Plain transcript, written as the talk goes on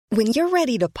When you're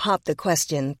ready to pop the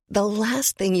question, the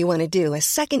last thing you want to do is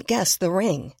second-guess the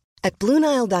ring. At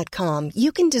BlueNile.com,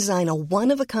 you can design a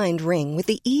one-of-a-kind ring with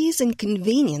the ease and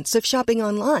convenience of shopping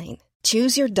online.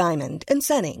 Choose your diamond and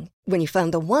setting. When you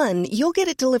find the one, you'll get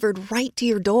it delivered right to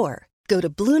your door. Go to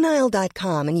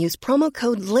BlueNile.com and use promo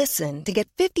code LISTEN to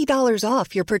get $50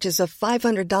 off your purchase of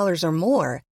 $500 or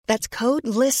more. That's code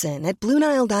LISTEN at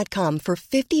BlueNile.com for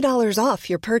 $50 off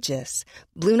your purchase.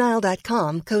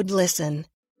 BlueNile.com, code LISTEN.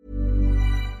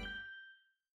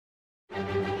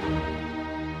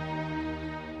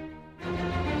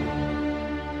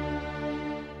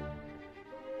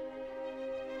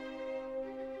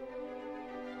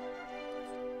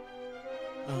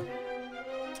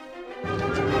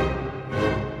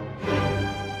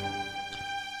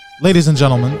 Ladies and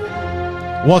gentlemen,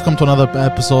 welcome to another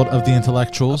episode of The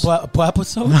Intellectuals.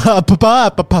 Episode?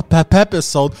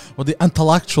 Episode with The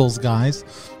Intellectuals, guys.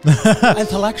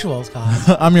 Intellectuals, guys.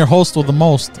 I'm your host with the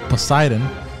most, Poseidon,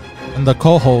 and the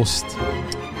co-host,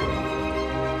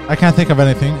 I can't think of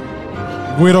anything,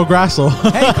 Guido Grasso.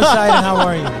 Hey, Poseidon, how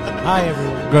are you? Hi,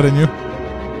 everyone. Good, and you?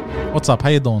 What's up? How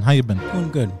you doing? How you been?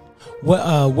 Doing good.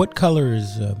 What color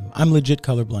is... I'm legit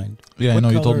colorblind. Yeah, I know,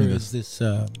 you told me this. What color is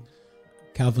this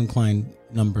Calvin Klein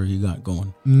number you got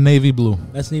going? Navy blue.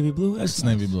 That's navy blue? It's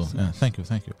navy blue. Yeah, thank you.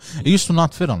 It used to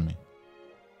not fit on me.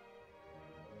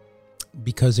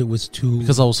 Because it was too...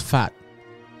 Because I was fat.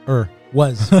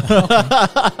 Was.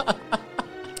 Okay.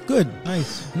 Good.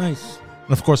 Nice. And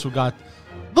of course, we got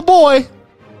the boy,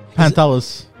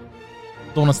 Pantelis.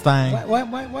 Doing his thing.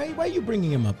 Why are you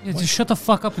bringing him up? Yeah, just shut the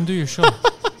fuck up and do your show.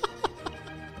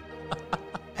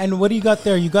 And what do you got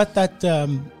there? You got that...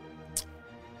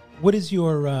 what is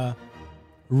your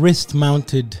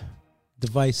wrist-mounted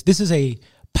device? This is a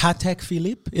Patek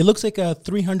Philippe. It looks like a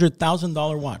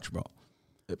 $300,000 watch, bro.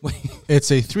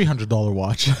 It's a $300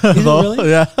 watch. Is it really?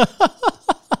 Yeah.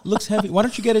 Looks heavy. Why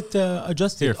don't you get it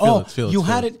adjusted? Here, feel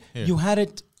it. You had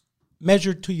it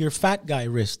measured to your fat guy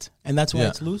wrist, and that's why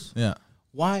it's loose? Yeah.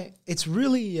 Why? It's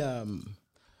really,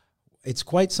 it's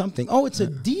quite something. Oh, it's a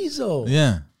diesel.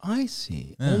 Yeah. I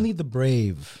see. Yeah. Only the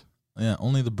brave. Yeah,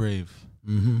 only the brave.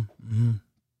 Mm-hmm.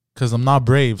 Because I'm not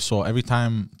brave, so every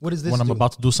time what does this when I'm do?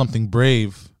 about to do something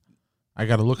brave, I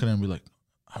got to look at it and be like,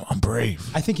 I'm brave.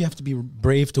 I think you have to be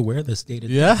brave to wear this date.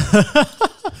 Yeah?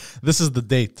 This is the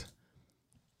date.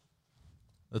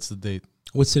 That's the date.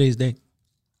 What's today's date?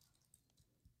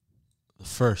 The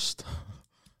 1st.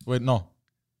 Wait, no.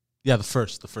 Yeah, the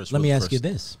 1st. The 1st. Let me ask you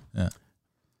this. Yeah.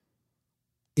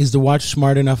 Is the watch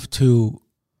smart enough to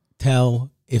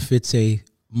tell if it's a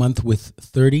month with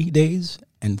 30 days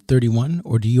and 31,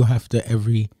 or do you have to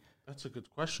every... That's a good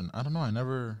question. I don't know. I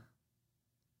never...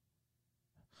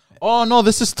 Oh, no,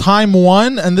 this is time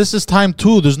 1 and this is time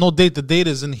 2. There's no date. The date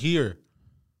is in here.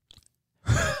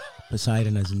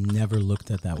 Poseidon has never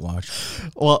looked at that watch.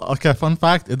 Well, okay, fun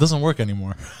fact, it doesn't work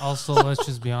anymore. Also, let's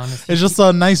just be honest. It's just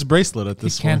a nice bracelet at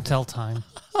this You can't point. tell time.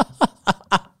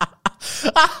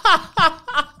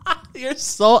 You're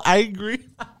so angry.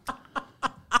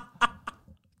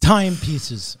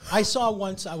 Timepieces. I saw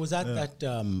once, I was at that,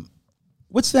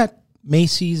 what's that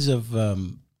Macy's of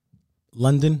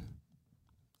London?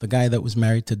 The guy that was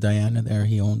married to Diana there,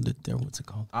 he owned it there. What's it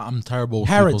called? I'm terrible with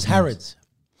Harrods.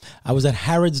 I was at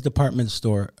Harrods department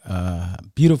store.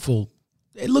 Beautiful.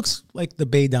 It looks like the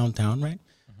Bay downtown, right?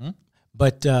 Mm-hmm.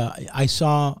 But I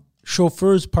saw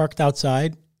chauffeurs parked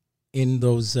outside in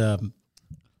those, those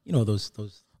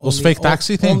fake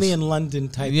taxi things? Only in London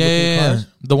type cars.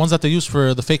 The ones that they use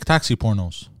for the fake taxi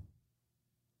pornos.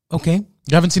 Okay.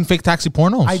 You haven't seen fake taxi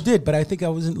pornos? I did, but I think I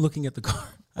wasn't looking at the car.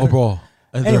 Oh, bro.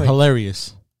 They're Anyway.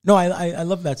 hilarious. No, I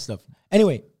love that stuff.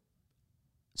 Anyway,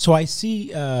 so I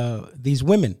see these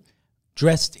women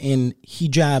dressed in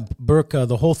hijab, burqa,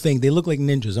 the whole thing. They look like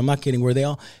ninjas. I'm not kidding.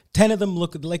 10 of them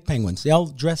look like penguins. They all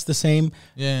dress the same.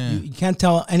 Yeah. You can't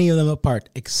tell any of them apart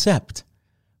except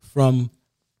from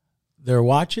their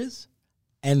watches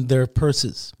and their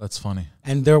purses. That's funny.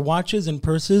 And their watches and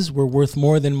purses were worth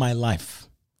more than my life.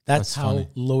 That's how funny.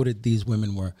 Loaded these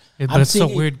women were. Yeah, but it's so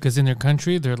weird because in their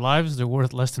country, their lives, they're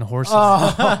worth less than horses.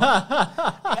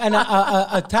 And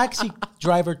a taxi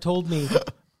driver told me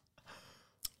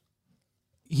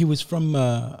he was from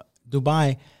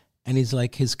Dubai, and he's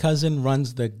like, his cousin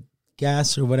runs the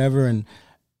gas or whatever, and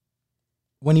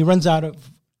when he runs out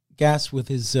of gas with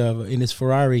his in his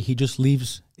Ferrari, he just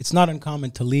leaves. It's not uncommon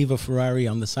to leave a Ferrari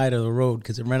on the side of the road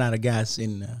because it ran out of gas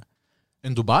in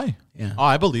Dubai? Yeah. Oh,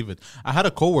 I believe it. I had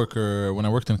a coworker when I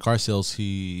worked in car sales.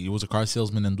 He was a car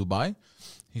salesman in Dubai.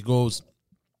 He goes,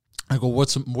 I go,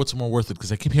 what's more worth it?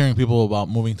 Because I keep hearing people about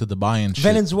moving to Dubai and shit.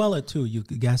 Venezuela too.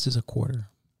 Gas is a quarter.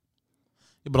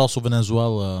 but also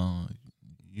Venezuela,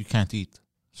 you can't eat.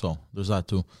 So there's that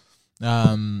too.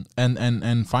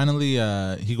 And finally,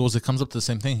 he goes, it comes up to the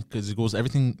same thing because he goes,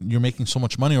 everything, you're making so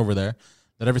much money over there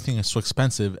that everything is so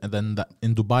expensive. And then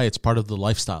in Dubai, it's part of the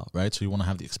lifestyle, right? So you want to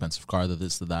have the expensive car, the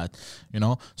this, the that,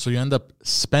 So you end up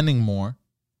spending more.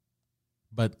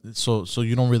 But so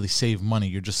you don't really save money.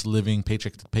 You're just living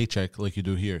paycheck to paycheck like you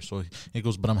do here. So he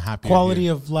goes, but I'm happy. Quality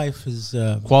of life is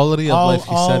quality of life.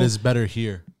 He said is better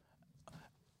here,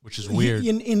 which is weird.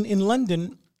 In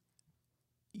London,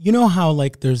 you know how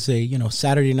like there's a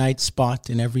Saturday night spot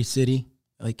in every city.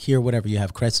 Like here, whatever you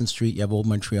have, Crescent Street, you have Old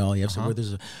Montreal, you have somewhere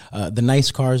there's the nice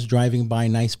cars driving by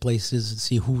nice places and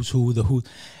see who's who.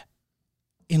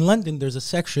 In London, there's a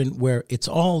section where it's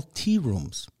all tea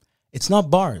rooms. It's not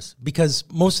bars because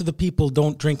most of the people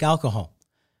don't drink alcohol.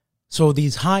 So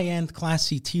these high-end,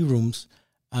 classy tea rooms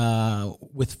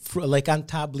with like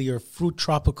Antabli or fruit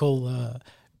tropical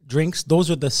drinks, those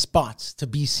are the spots to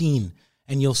be seen.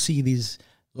 And you'll see these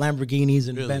Lamborghinis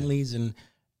and Bentleys and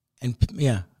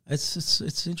yeah,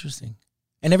 it's interesting.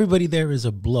 And everybody there is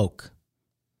a bloke.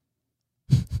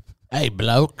 Hey,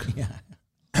 bloke.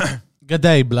 Yeah. Good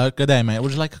day, bloke. Good day, mate.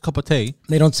 Would you like a cup of tea?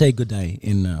 They don't say good day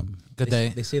in... Good day.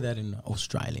 They say that in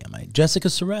Australia, mate. Jessica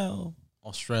Sorrell.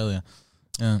 Australia.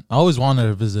 Yeah. I always wanted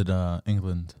to visit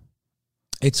England.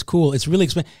 It's cool. It's really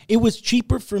expensive. It was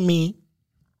cheaper for me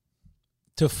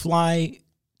to fly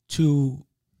to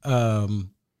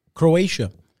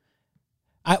Croatia.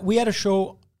 We had a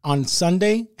show on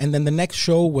Sunday, and then the next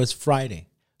show was Friday.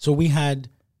 So we had,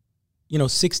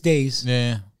 6 days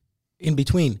in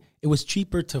between. It was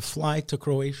cheaper to fly to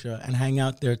Croatia and hang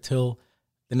out there till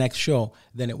the next show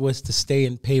than it was to stay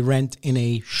and pay rent in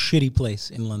a shitty place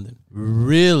in London.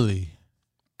 Really?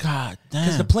 God damn.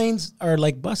 Because the planes are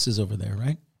like buses over there,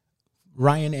 right?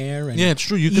 Ryanair and it's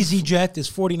true. EasyJet is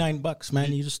 $49,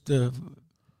 man. You just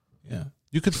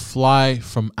You could fly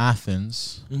from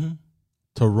Athens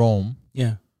to Rome.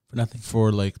 Yeah, for nothing.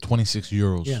 For like 26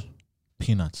 euros. Yeah.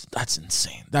 Peanuts. That's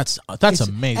insane. That's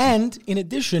amazing. And in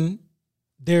addition,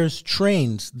 there's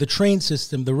trains. The train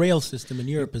system, the rail system in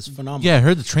Europe is phenomenal. Yeah, I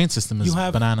heard the train system is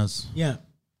bananas. Yeah.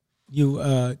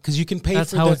 Because you can pay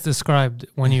That's for how it's described.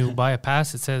 When you buy a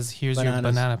pass, it says, here's your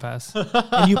banana pass.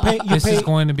 And you pay. This is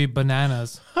going to be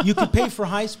bananas. You can pay for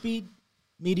high speed,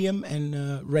 medium,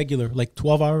 and regular, like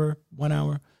 12-hour, 1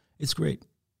 hour. It's great.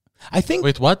 I think.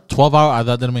 Wait, what? 12 hour?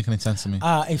 That didn't make any sense to me.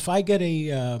 If I get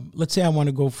let's say I want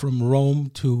to go from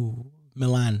Rome to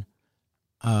Milan,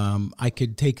 I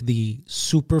could take the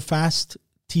super fast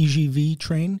TGV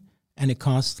train, and it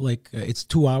costs it's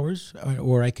 2 hours,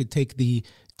 or I could take the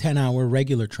 10-hour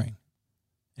regular train,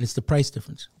 and it's the price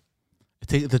difference.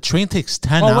 The train takes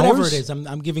 10 hours? Whatever it is,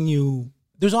 I'm giving you.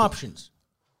 There's options.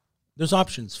 There's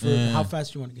options for how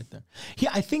fast you want to get there.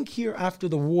 I think here after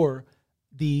the war,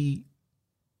 the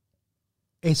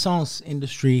essence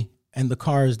industry and the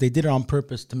cars, they did it on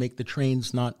purpose to make the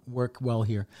trains not work well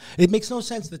here. It makes no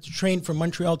sense that the train from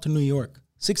Montreal to New York,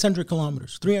 600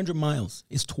 kilometers, 300 miles,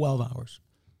 is 12 hours.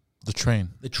 The train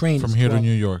from here to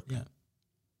New York. Yeah.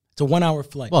 It's a 1 hour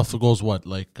flight. Well, if it goes,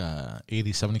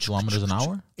 80, 70 kilometers an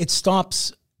hour? It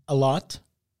stops a lot.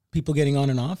 People getting on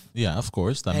and off. Yeah, of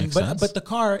course. That makes sense. But the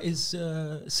car is 6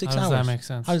 hours. How does that make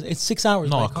sense? It's 6 hours.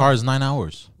 No, a car is 9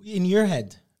 hours. In your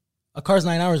head. A car's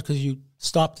 9 hours because you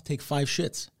stopped to take 5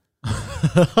 shits.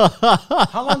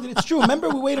 How long did it's true? Remember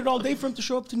we waited all day for him to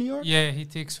show up to New York? Yeah, he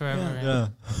takes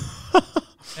forever. Yeah.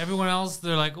 Everyone else,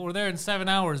 they're like, we're there in 7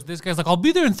 hours. This guy's like, I'll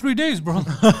be there in 3 days, bro.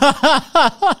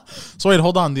 So wait,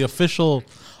 hold on. The official...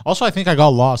 Also, I think I got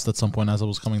lost at some point as I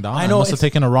was coming down. I know. I must have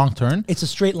taken a wrong turn. It's a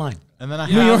straight line. And then I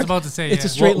I was about to say, it's a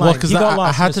straight line. Because He got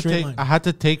lost. I had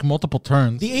to take multiple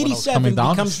turns. The when I was 87 coming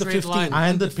down. becomes the Straight 15. line.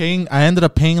 I ended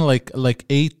up paying like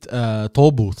 8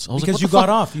 toll booths. I was Because like, you got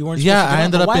off. You weren't supposed to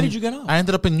get off. But why did you get off? I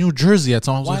ended up in New Jersey at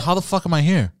some. I was Why? like, how the fuck am I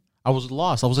here? I was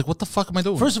lost. I was like, what the fuck am I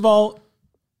doing? First of all,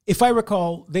 if I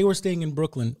recall, they were staying in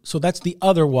Brooklyn, so that's the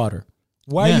other water.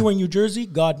 Why Yeah. are you in New Jersey?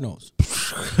 God knows.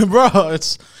 Bro, I'm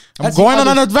That's going the on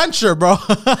an other- adventure, bro.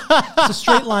 It's a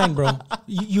straight line, bro.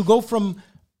 You go from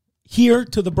here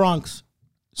to the Bronx,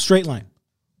 straight line.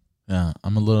 Yeah,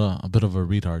 I'm a bit of a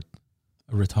retard.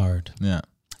 A retard. Yeah.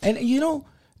 And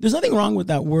there's nothing wrong with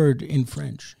that word in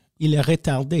French. Il est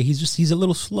retardé. He's a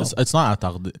little slow. It's not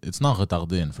retardé. It's not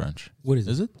retardé in French. What is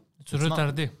it? Is it? It's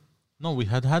retardé. No, we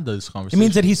had this It conversation.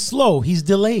 means that he's slow. He's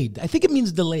delayed. I think it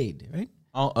means delayed, right?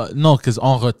 No, because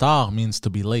en retard means to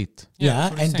be late. Yeah,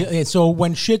 that's what he's saying. and so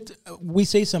when we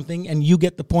say something and you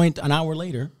get the point an hour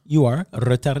later, you are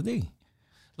retardé.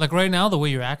 Like right now, the way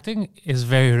you're acting is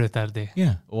very retardé.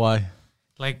 Yeah. Why?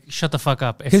 Like, shut the fuck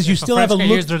up. 'Cause you if still French have a guy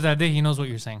look- hears the other day, he knows what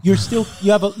you're saying. you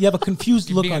have a confused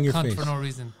You're look being on a your cunt face. for no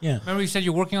reason. Yeah. Remember you said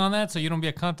you're working on that, so you don't be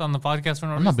a cunt on the podcast for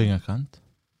no I'm reason. not being a cunt.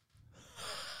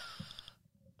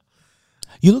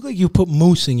 You look like you put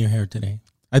mousse in your hair today.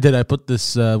 I did. I put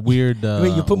this weird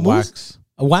Wait, you put wax. mousse?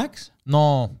 A wax?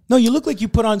 No, No, you look like you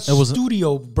put on was-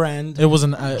 studio brand. it was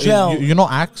an Gel. You know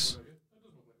Axe.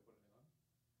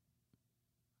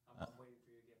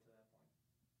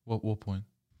 What point?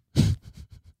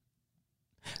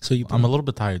 So you put I'm a little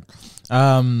bit tired.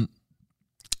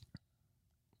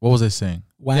 What was I saying?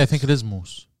 wax. Yeah, I think it is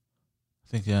mousse. I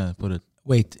think I put it.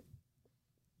 Wait.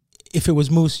 If it was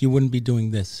mousse, you wouldn't be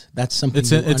doing this. That's something.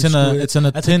 It's in a That's tin.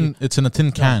 like It's in a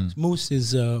tin can. mousse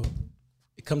is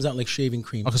it comes out like shaving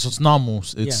cream. Okay, so it's not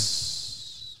mousse.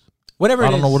 It's Whatever.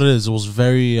 I don't know what it is. It was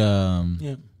very.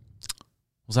 Yeah.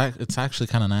 It's actually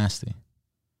kind of nasty.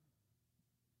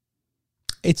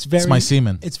 It's very. It's my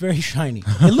semen. It's very shiny.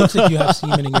 It looks like you have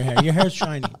semen in your hair. Your hair's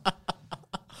shiny.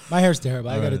 My hair's terrible.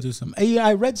 I got to do something. Hey,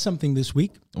 I read something this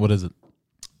week. What is it?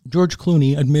 George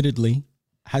Clooney, admittedly,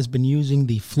 has been using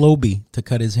the Flowbee to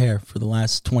cut his hair for the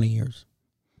last 20 years.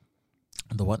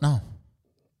 The what now?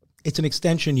 It's an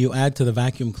extension you add to the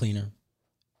vacuum cleaner.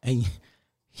 And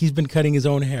he's been cutting his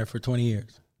own hair for 20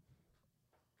 years.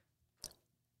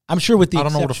 I'm sure with the I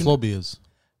don't know what a exception- Flowbee is.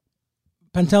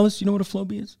 Pantelis, you know what a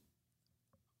Flowbee is?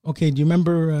 Okay, do you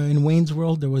remember in Wayne's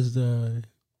World there was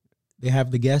they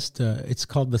have the guest, it's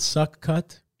called the suck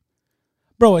cut?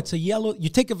 Bro, it's a yellow, you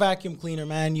take a vacuum cleaner,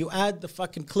 man, you add the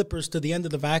fucking clippers to the end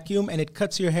of the vacuum and it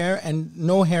cuts your hair and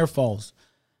no hair falls.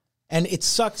 And it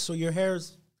sucks, so your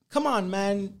hair's, come on,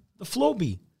 man, the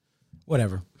Flowbee.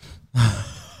 Whatever.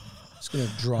 Just going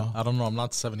to draw. I don't know. I'm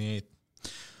not 78.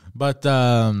 But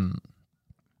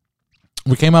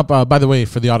we came up, by the way,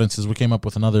 for the audiences, we came up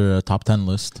with another top 10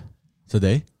 list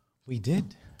today. We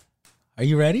did. Are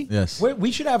you ready? Yes.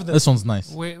 We should have This one's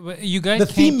nice. Wait, you guys The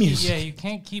can't theme keep, music. yeah, you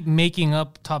can't keep making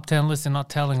up top 10 lists and not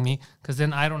telling me, because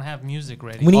then I don't have music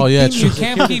ready. We need Oh, yeah, theme it's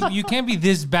true. music. You can't be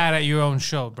this bad at your own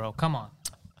show, bro. Come on.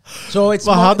 So it's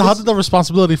Well, how did the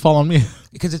responsibility fall on me?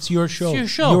 because it's your show. your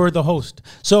show. You're the host.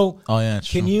 So Oh, yeah, it's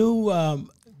can true. you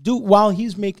do while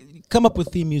he's come up with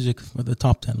theme music for the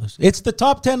top 10 list? It's the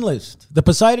top 10 list. The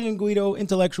Poseidon and Guido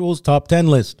Intellectuals top 10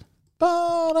 list.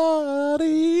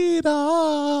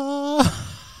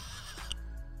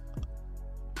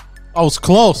 I was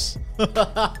close.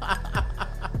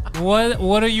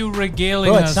 What are you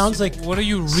regaling Bro, it us? sounds like what are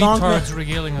you song- retards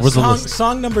regaling us? Where's the with? list?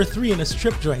 Song number 3 in a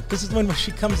strip joint. This is when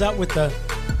she comes out with the.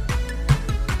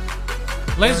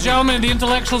 Ladies and gentlemen, the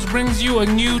Intellectuals brings you a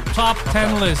new top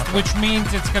 10 list, which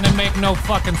means it's gonna make no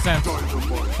fucking sense.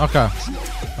 Okay.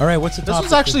 All right, what's the This top?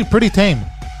 was actually pretty tame.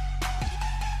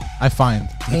 I find.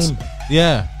 Tame.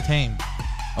 Yeah, tame.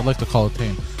 I'd like to call it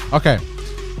tame. Okay.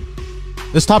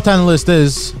 This top 10 list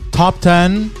is top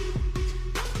 10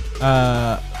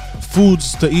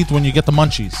 foods to eat when you get the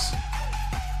munchies.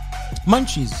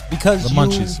 Munchies, because The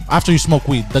munchies. After you smoke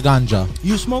weed, the ganja,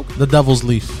 You smoke? the devil's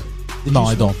leaf. Did No, you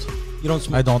I smoke? don't. You don't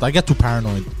smoke. I don't. I get too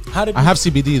paranoid. How did I have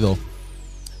CBD though.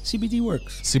 CBD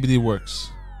works? CBD works.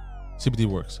 CBD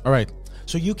works. All right.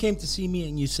 So you came to see me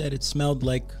and you said it smelled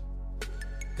like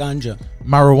ganja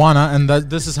Marijuana, and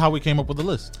this is how we came up with the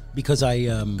list. because I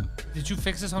Did you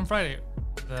fix this on Friday?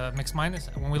 The mix minus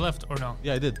when we left, or no?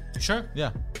 Yeah, I did. You sure? Yeah.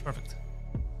 Perfect.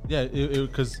 Yeah,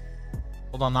 because...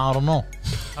 Hold on, now I don't know.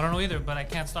 I don't know either, but I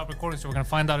can't stop recording, so we're gonna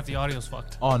find out if the audio's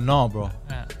fucked. Oh, no, bro.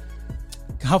 Yeah.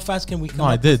 how fast can we come No,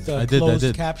 I up did. with I did.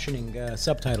 closed captioning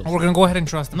subtitles? We're gonna go ahead and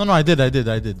trust him. No, I did. I think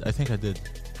I did.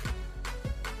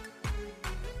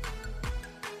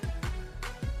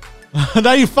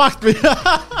 Now you fucked me. You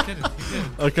did it.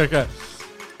 You did. Okay.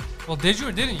 Well, did you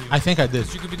or didn't you? I think I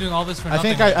did. You could be doing all this for I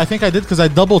nothing. think I did because I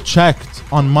double checked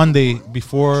on Monday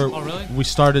before Oh, really? we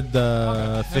started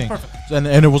the Okay, thing, that's perfect.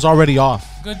 and it was already off.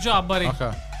 Good job, buddy.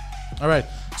 Okay. All right.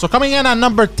 So coming in at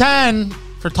number 10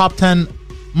 for top 10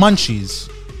 munchies.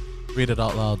 Read it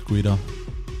out loud, Guido.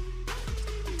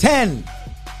 10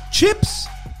 chips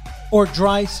or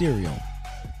dry cereal.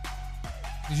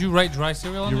 Did you write dry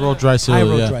cereal? On You there? wrote dry cereal.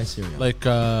 I wrote yeah. dry cereal. Like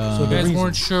So You the guys reason-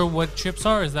 weren't sure what chips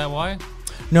are. Is that why?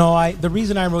 No, the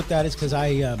reason I wrote that is because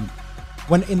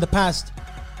when in the past,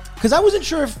 because I wasn't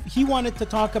sure if he wanted to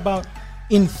talk about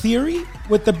in theory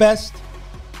what the best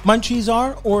munchies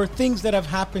are or things that have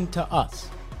happened to us.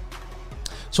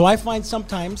 So I find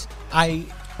sometimes A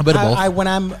bit of both. when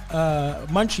I'm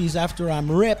munchies after I'm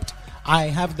ripped, I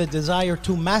have the desire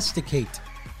to masticate,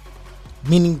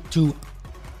 meaning to.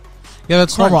 Yeah,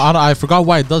 that's Crunch. normal. I forgot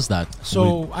why it does that.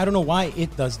 So I don't know why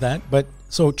it does that, but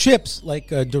so chips like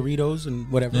Doritos and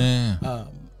whatever. Yeah.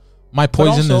 My But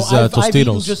poison also, is I've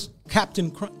eaten Tostitos just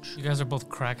Captain Crunch. You guys are both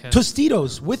crackheads.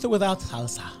 Tostitos, with or without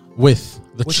salsa. with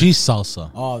the cheese salsa.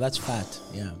 Oh, that's fat.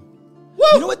 Yeah.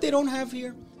 You know what they don't have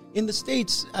here? In the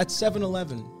States, at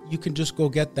 7-Eleven, you can just go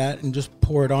get that and just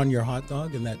pour it on your hot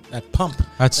dog and that pump.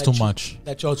 That's that too che- much.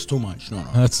 It's too much. No.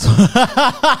 That's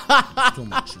It's too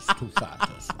much. It's too fat.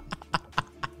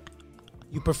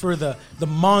 You prefer the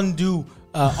Mondu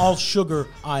all sugar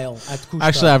aisle at Couche-Tard.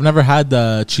 actually, I've never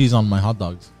had cheese on my hot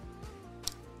dogs.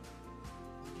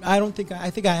 I think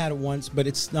I had it once, but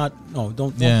it's not. No,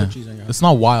 don't Yeah, put cheese on your hot it's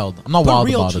not wild. I'm not Put wild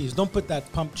real about cheese. Don't put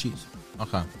that pump cheese. it.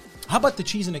 Okay, How about the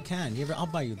cheese in a can? I'll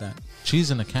buy you that. cheese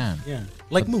in a can. Yeah,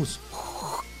 like mousse.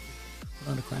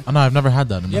 Put on a crack. Oh no, I've never had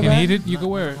that. In Yeah, my You man. can eat it, you can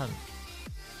wear it.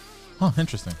 Huh,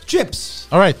 interesting. Chips.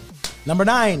 All right, Number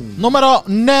 9. numero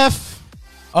 9.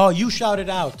 Oh, you shouted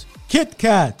out. Kit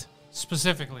Kat.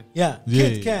 Specifically. Yeah,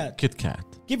 Kit Kat. Kit Kat.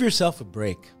 Give yourself a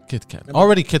break. Kit Kat.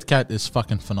 Already, Kit Kat is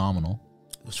fucking phenomenal.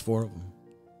 There's 4 of them.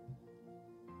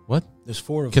 What? There's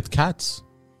 4 of them. Kit Kats?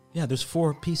 Yeah, there's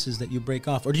 4 pieces that you break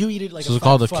off. Or do you eat it like So a it's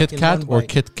called fat a fuck Kit in Kat one or bite?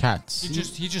 Kit Kats?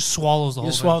 He just swallows the He whole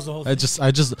just thing. swallows the whole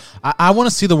thing. I want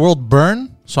to see the world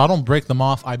burn, so I don't break them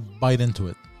off. I bite into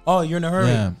it. Oh, you're in a hurry.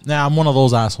 Yeah, I'm one of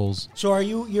those assholes. So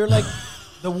you're like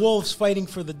the wolves fighting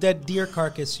for the dead deer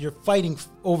carcass. You're fighting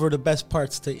over the best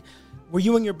parts to. Were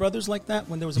you and your brothers like that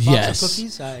when there was a box of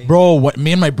cookies? Bro. What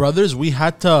me and my brothers, we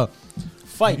had to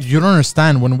Fight. You don't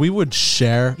understand when we would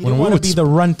share. You when don't we want to would be the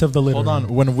runt of the litter. hold on.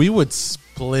 When we would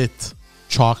split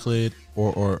chocolate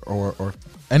or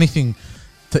anything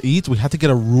to eat, we had to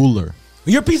get a ruler.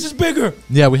 Your piece is bigger.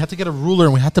 Yeah, we had to get a ruler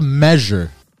and we had to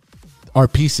measure our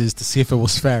pieces to see if it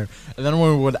was fair. And then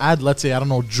when we would add, let's say, I don't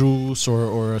know, juice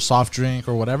or a soft drink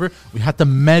or whatever, we had to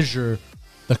measure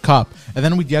the cup. And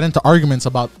then we'd get into arguments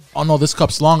about, oh no, this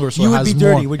cup's longer, so You it would has be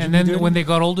more. dirty. Would you And be then dirty? when they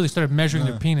got older, they started measuring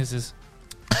their penises.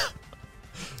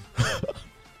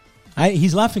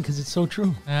 He's laughing because it's so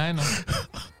true. Yeah, I know.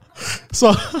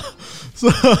 So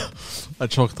I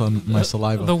choked on my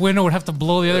saliva. The winner would have to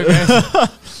blow the other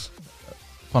guys.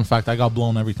 Fun fact, I got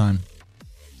blown every time.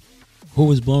 Who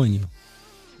was blowing you?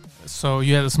 So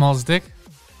you had the smallest dick?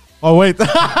 Oh, wait.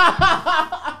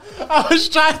 I was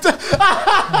trying to...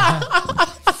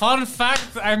 Fun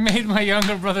fact, I made my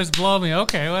younger brothers blow me.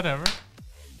 Okay, whatever.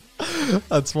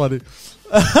 That's funny.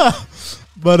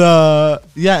 But,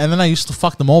 yeah, and then I used to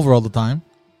fuck them over all the time.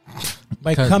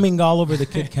 By Okay. coming all over the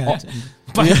Kit Kat.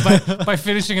 By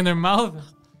finishing in their mouth.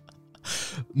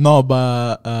 No,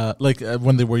 but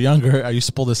when they were younger, I used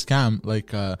to pull this scam.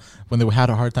 When they had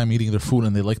a hard time eating their food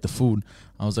and they liked the food,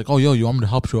 I was like, "Oh, yo, you want me to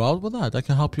help you out with that? I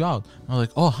can help you out." And I was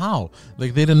like, "Oh, how?"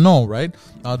 Like they didn't know, right?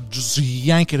 I'd just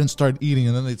yank it and start eating,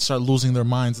 and then they'd start losing their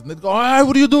minds, and they'd go, "Hey,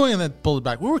 what are you doing?" And then pull it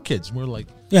back. We were kids. We were like,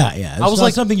 Yeah, yeah. I was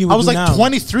like something you would I was do like now.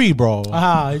 23, bro.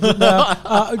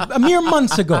 A mere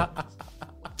months ago.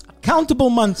 Countable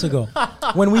months ago.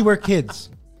 When we were kids.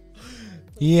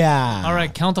 Yeah. All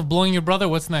right, count of blowing your brother.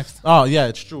 What's next? Oh yeah,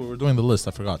 it's true. We're doing the list.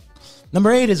 I forgot.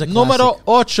 Number 8 is a classic. Numero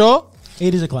 8.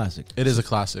 8 is a classic. It is a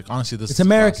classic. Honestly, this It's is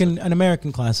a an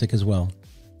American classic as well.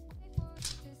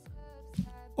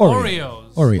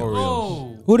 Oreos. Oreos.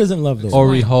 Oh. Who doesn't love those?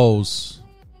 classic. Oreos.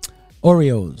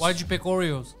 Oreos. Why'd you pick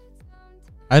Oreos?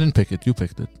 I didn't pick it. You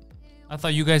picked it. I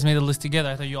thought you guys made a list together.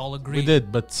 I thought you all agreed. We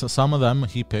did, but some of them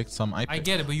he picked, some I picked. I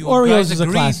get it, but you Oreos guys is a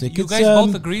agreed. classic. You It's, guys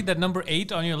both agreed that number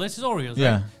 8 on your list is Oreos,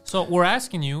 Yeah. right? So we're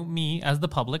asking you, me as the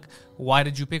public, why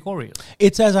did you pick Oreos?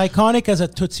 It's as iconic as a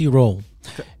Tootsie Roll.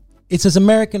 It's as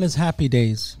American as Happy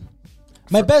Days.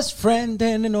 My best friend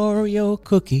and an Oreo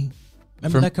cookie.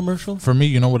 Remember For- that commercial? For me,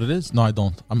 you know what it is? No, I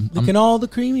don't. I'm Licking all the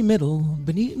creamy middle.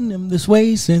 Been eating them this way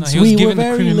No, since he was we were giving the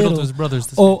very creamy middle to little. his brothers.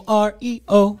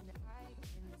 Oreo.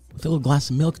 With a little glass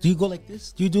of milk. Do you go like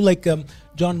this? Do you do like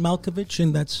John Malkovich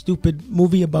in that stupid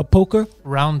movie about poker?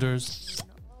 Rounders.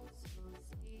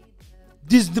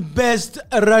 This is the best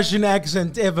Russian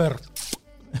accent ever.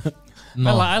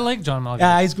 no. I like John Malkovich.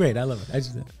 Yeah, he's great. I love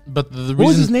it. But the What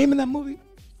was his reason name in that movie?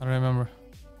 I don't remember.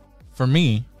 for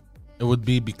me, it would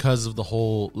be because of the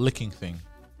whole licking thing.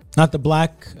 Not the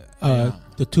black,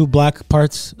 the two black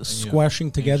parts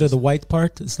squashing together, just- the white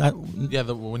part. Is that? Yeah,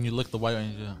 when you lick the white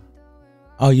one,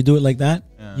 Oh, you do it like that?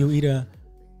 Yeah. You eat a.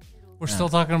 We're still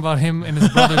talking about him and his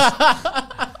brothers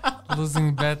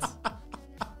losing bets.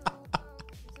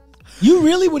 You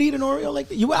really would eat an Oreo like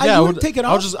that? You would take it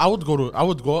off. I would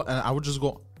go and I would just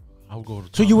go. I would go to. So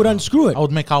town. you would unscrew it. I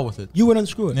would make out with it. You would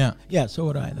unscrew it. Yeah. Yeah. So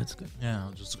would I. That's good. Yeah,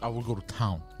 I would go to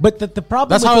town. But the problem.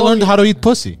 That's with how I learned Oreo- how to eat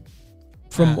pussy.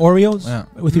 from Yeah. Oreos Yeah.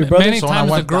 with your brothers. Many So when I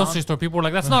times at the went grocery down- store, people were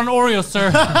like, "That's not an Oreo,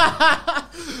 sir."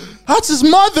 That's his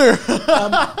mother.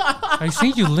 I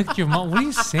think you licked your mom. What are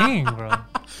you saying, bro?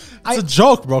 It's a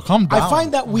joke, bro. Calm down. I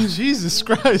find that Jesus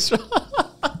Christ.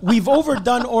 we've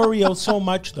overdone Oreo so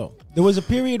much, though. There was a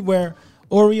period where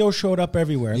Oreo showed up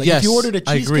everywhere. Like Yes, if you ordered a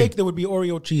I agree. cheesecake, there would be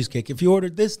Oreo cheesecake. If you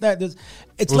ordered this, that, this,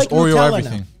 it's It was like Oreo Nutella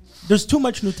everything. now. There's too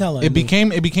much Nutella. It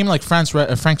became like Frank's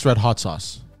Red Hot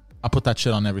Sauce. I put that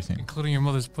shit on everything. Including your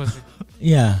mother's pussy.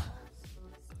 Yeah.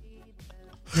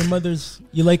 Your mother's.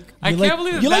 You like. I can't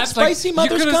believe you like that's spicy you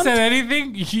mother's could have cunt? said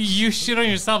anything. You shit on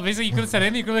yourself. Basically, you could have said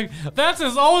anything. You could have like, that's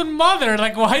his own mother.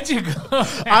 Like, why'd you go?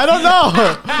 I don't know.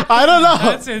 I don't know.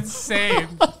 That's insane.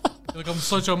 Like, I'm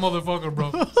such a motherfucker,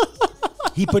 bro.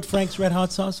 He put Frank's Red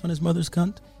Hot Sauce on his mother's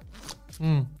cunt.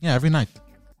 Yeah, every night.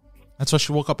 That's why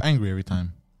she woke up angry every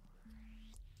time.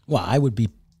 Well, I would be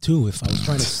too if I was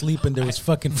trying to sleep and there was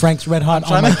fucking Frank's Red Hot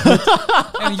on my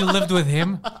clit. And you lived with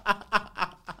him.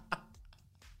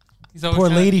 He's always Poor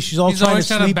trying- lady, she's all he's trying always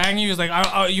to trying sleep. to bang you. He's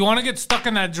like, you want to get stuck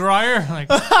in that dryer? Like,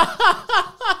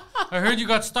 I heard you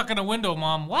got stuck in a window,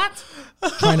 Mom. What?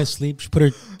 Trying to sleep. She put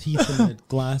her teeth in the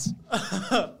glass.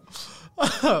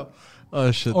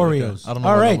 Oh shit. Oreos. I don't know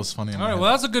All why right. that was funny. in All my right, head.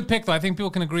 well, that's a good pick, though. I think people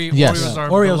can agree. Yes. Oreos are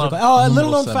Oreos beloved. are. Oh, a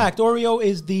little known 100%. fact: Oreo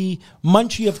is the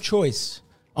munchie of choice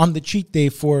on the cheat day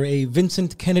for a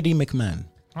Vincent Kennedy McMahon.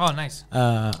 Oh, nice.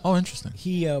 Oh, interesting.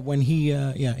 He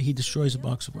he destroys a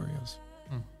box of Oreos.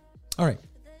 All right.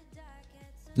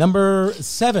 Number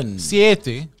 7,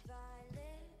 Siete.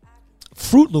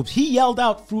 Fruit Loops. He yelled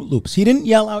out Fruit Loops. He didn't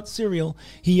yell out cereal.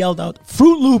 He yelled out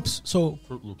Fruit Loops. So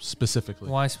Fruit Loops specifically.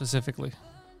 Why specifically?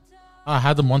 I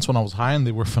had them once when I was high and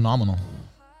they were phenomenal.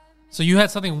 So you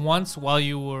had something once while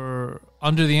you were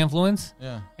under the influence,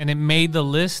 Yeah. and it made the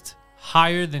list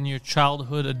higher than your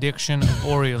childhood addiction of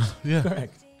Oreos. Yeah.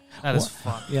 correct. That is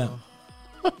fucked. Yeah.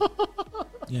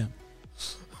 Yeah.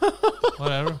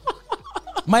 Whatever.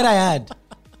 Might I add,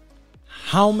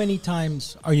 how many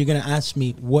times are you going to ask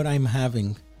me what I'm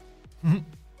having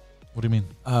What do you mean?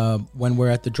 when we're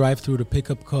at the drive-thru to pick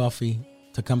up coffee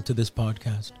to come to this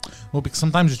podcast? Well, because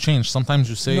sometimes you change. Sometimes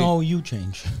you say, No, you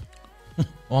change.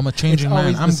 "Oh, I'm a changing It's man.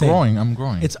 always the I'm same. growing. I'm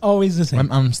growing. It's always the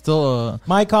same. I'm still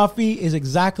My coffee is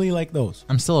exactly like those.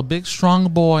 a big strong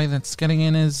boy that's getting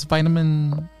in his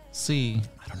vitamin C.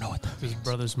 I don't know what that His means.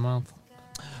 brother's mouth.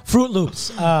 Fruit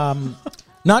Loops.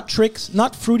 Not Tricks,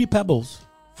 not Fruity Pebbles.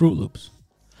 Fruit Loops.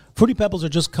 Fruity Pebbles are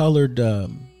just colored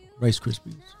Rice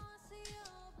Krispies.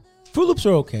 Fruit Loops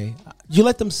are okay. Do you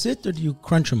let them sit or do you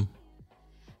crunch them?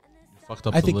 You fucked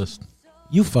up I the think- list.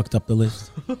 You fucked up the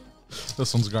list.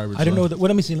 This one's garbage. I don't though. know.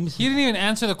 Let me see. He didn't even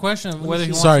answer the question of whether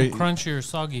he wants Sorry. them crunchy or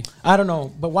soggy. I don't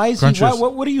know. But why is he?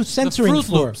 Crunchers. What are you censoring Fruit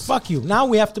for? Loops. Fuck you. Now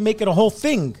we have to make it a whole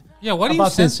thing. Yeah, what are you about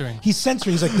this. censoring? He's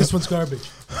censoring. He's like, this one's garbage.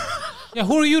 Yeah,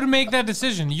 who are you to make that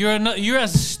decision? You're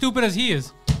as stupid as he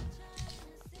is.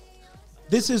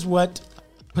 This is what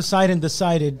Poseidon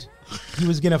decided he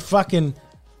was going to fucking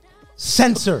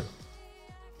censor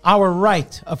our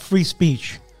right of free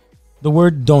speech. The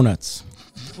word donuts.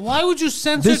 Why would you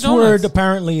censor This donuts? word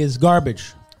apparently is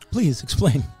garbage. Please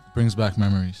explain. Brings back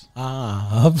memories.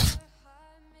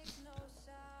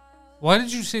 Why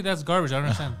did you say that's garbage? I don't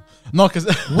understand. No, because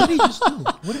What did he just do?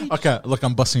 What did he okay, look,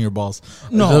 I'm busting your balls.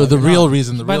 No, the you're real not.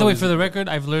 reason. By the way, for the record,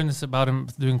 I've learned this about him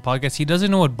doing podcasts. He doesn't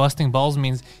know what busting balls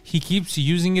means. He keeps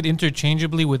using it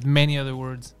interchangeably with many other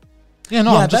words. yeah,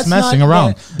 no, Yeah, I'm just that's messing not,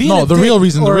 around. being No, a the dick real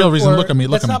reason. The or- real reason. or- Look at me.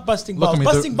 Look That's at me. not busting Look balls. at me.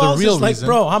 Busting the balls real is like, reason,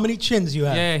 bro, how many chins you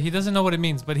have? Yeah, he doesn't know what it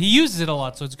means, but he uses it a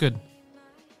lot, so it's good.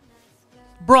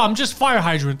 Bro, I'm just fire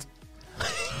hydrant.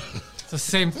 It's the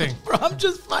same thing. Bro, I'm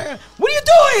just fire. What are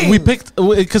you doing? We picked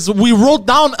because we wrote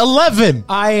down 11.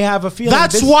 I have a feeling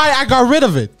That's why I got rid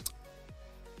of it.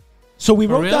 So we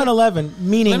wrote really? down 11,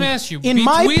 meaning Let me ask you, in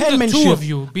my between the penmanship, two of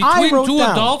you, I between wrote two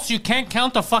down, adults, you can't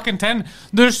count to fucking 10.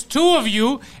 There's two of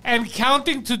you, and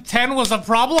counting to 10 was a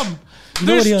problem. You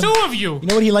know what There's he- two of you. You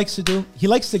know what he likes to do? He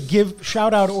likes to give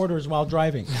shout-out orders while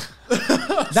driving.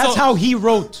 That's how he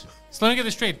wrote. So let me get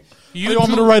this straight. You want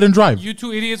me to write and drive? You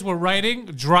two idiots were writing,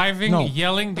 driving, No.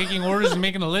 yelling, taking orders, and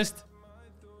making a list.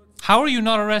 How are you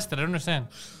not arrested? I don't understand.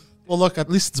 Well, look, at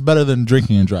least it's better than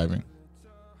drinking and driving.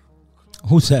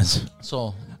 Who says?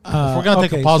 So if we're gonna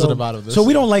take a positive out of this. So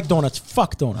we don't like donuts.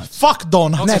 Fuck donuts. fuck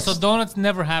donuts. Okay, Next. so donuts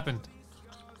never happened.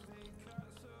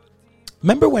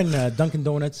 Remember when Dunkin'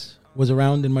 Donuts was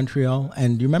around in Montreal?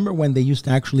 And do you remember when they used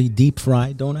to actually deep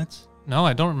fry donuts? No,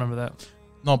 I don't remember that.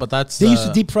 No, but that's They used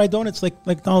to deep fry donuts like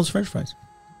McDonald's French fries.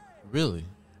 really.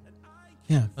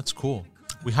 Yeah. That's cool.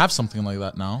 We have something like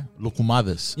that now.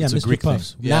 Locumades. Yeah, it's a Mr. Greek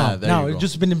Puffs. thing. Yeah, there now you it's go.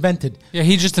 just been invented. Yeah,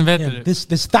 he just invented Yeah, it. this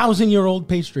 1,000-year-old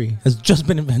pastry has just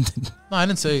been invented. No, I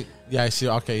didn't say Yeah, I see.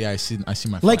 Okay, yeah, I see. I see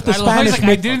my. Like father. the I love how he's Spanish like,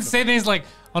 I make didn't say things like,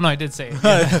 oh no, I did say it.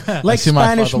 Yeah. like see my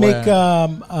Spanish father make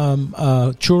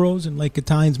churros and like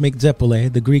Italians make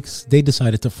zeppole. The Greeks they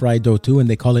decided to fry dough too, and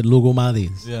they call it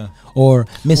lugumades. Yeah. Or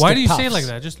Mr. Why do you Puffs. say it like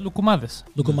that? Just lucumades.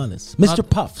 Lugumades. Mr.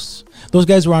 Puffs. Those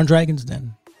guys were on Dragon's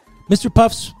Den. Mr.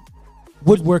 Puffs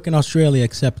would work in Australia,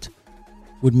 except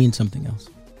would mean something else.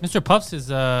 Mr. Puffs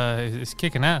is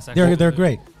kicking ass. Actually. They're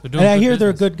great, They're doing and I good hear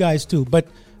they're business. good guys too. But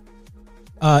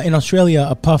in Australia,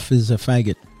 a puff is a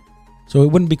faggot, so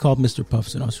it wouldn't be called Mr.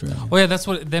 Puffs in Australia. Oh yeah, that's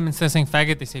what them instead of saying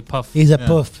faggot, they say puff. He's a Yeah.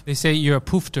 puff. They say you're a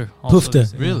poofter. Also, Poofter. they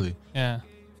say. Really? Yeah.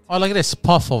 Oh, look at this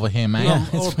puff over here, man.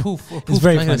 Yeah. Or poof. Or It's poof.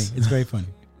 very like funny. this. It's very funny.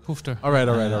 Poofter. All right.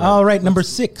 All right, number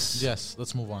 6. Yes,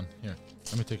 let's move on. Here,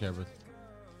 let me take care of it.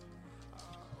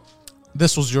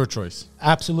 This was your choice.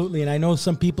 Absolutely, and I know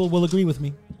some people will agree with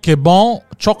me. Que bon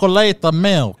chocolate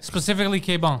milk. Specifically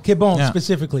K-Bon. Kibon Yeah.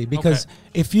 specifically, because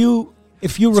if you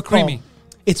recall, creamy.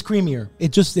 it's creamier.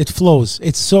 It flows.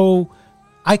 It's so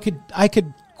I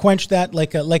could quench that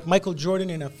like Michael Jordan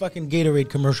in a fucking Gatorade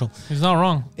commercial. He's not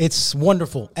wrong. It's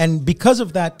wonderful, and because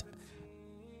of that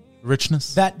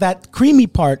Richness. that creamy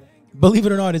part, believe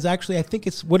it or not, is actually I think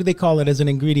it's what do they call it as an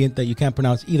ingredient that you can't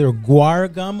pronounce? Either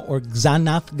guar gum or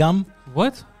xanath gum.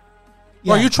 What?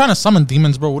 Bro, are you trying to summon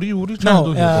demons, bro? What are you trying to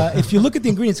do here? bro? If you look at the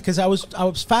ingredients, because I was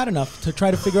fat enough to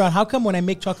try to figure out how come when I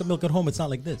make chocolate milk at home it's not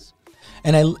like this.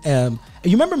 And you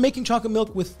remember making chocolate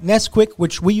milk with Nesquik,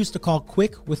 which we used to call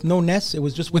Quick, with no Ness. It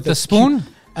was just With a the spoon?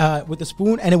 with the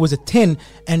spoon, and it was a tin,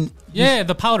 and Yeah,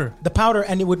 the powder. the powder,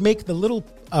 and it would make the little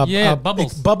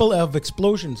bubbles. bubble of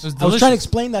explosions. It was I was trying to delicious.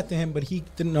 explain that to him, but he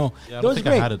didn't know. Yeah, I that don't was think I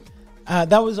great. had it.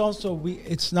 That was also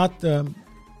it's not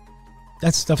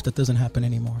that's stuff that doesn't happen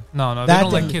anymore. No, they That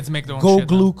don't let and kids make their own Go shit.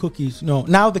 glue cookies. No,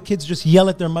 now the kids just yell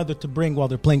at their mother to bring while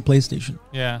they're playing PlayStation.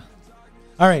 Yeah.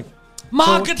 All right,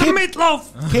 Ma, So get the keep-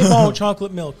 meatloaf! K-Ball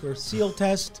chocolate milk or seal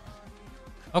test.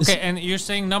 Okay, and you're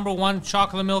saying number 1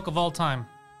 chocolate milk of all time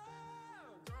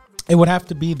It would have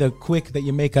to be the Quick that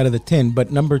you make out of the tin,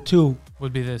 but number 2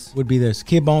 would be this. would be this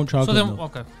K-Ball chocolate So then,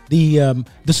 milk. okay.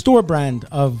 The store brand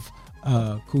of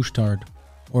Couche-Tard,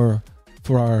 or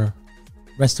for our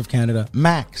rest of Canada,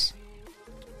 Max.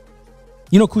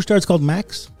 You know Couche-Tard's called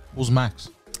Max? Who's Max?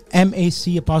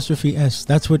 MAC''S.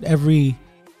 That's what every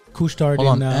Couche-Tard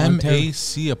Hold in on. Ontario.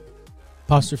 MAC.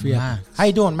 Apostrophe F. Max. How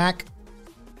you doing, Mac?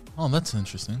 Oh, that's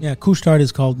interesting. Yeah, Couche-Tard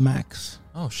is called Max.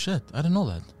 Oh shit, I didn't know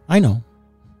that. I know.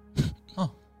 Oh,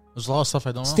 there's a lot of stuff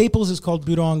I don't know. Staples is called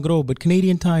Bureau en Gros, but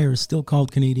Canadian Tire is still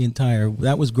called Canadian Tire.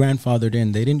 That was grandfathered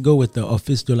in. They didn't go with the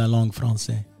Office de la Langue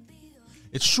Française.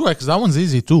 It's true because that one's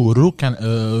easy too. Roux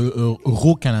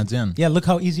canadienne. Yeah, look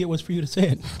how easy it was for you to say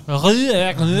it. They're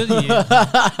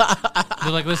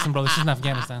like, listen, bro, this isn't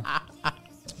Afghanistan.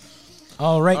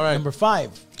 All right, All right. number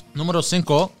 5. Número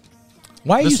 5.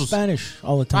 Why are This you was- Spanish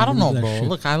all the time? I don't know, What is that bro. shit?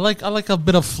 Look, I like a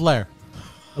bit of flair.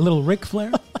 A little Ric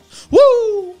Flair?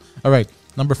 Woo! All right,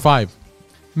 number 5.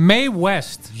 Mae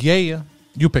West. Yeah.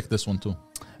 You picked this one too.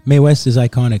 Mae West is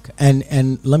iconic.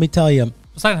 And let me tell you,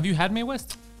 Poseidon, have you had Mae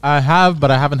West? I have,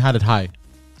 but I haven't had it high.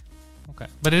 Okay.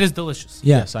 But it is delicious.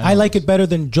 yes, I know I like this. it better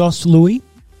than Joss Louis.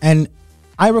 And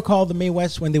I recall the Mae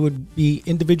West when they would be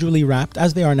individually wrapped,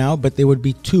 as they are now, but they would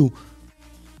be 2.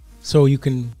 So you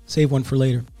can save one for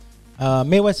later.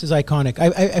 Mae West is iconic.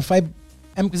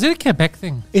 Is it a Quebec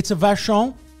thing? It's a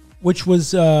Vachon, which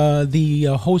was the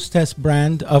hostess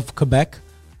brand of Quebec.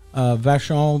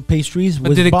 Vachon Pastries But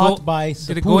was did it bought go, by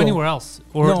Did it go Saputo. anywhere else?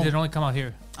 Or No. did it only come out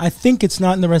here? I think it's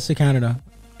not in the rest of Canada.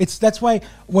 That's why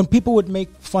when people would make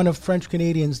fun of French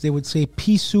Canadians, they would say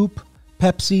pea soup,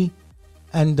 Pepsi,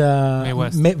 and Mae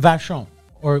West. Vachon,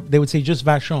 or they would say just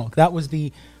Vachon. That was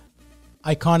the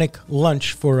iconic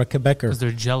lunch for a Quebecer. Because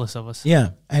they're jealous of us.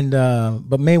 Yeah, and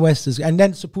but Mae West is, and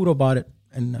then Saputo bought it,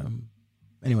 and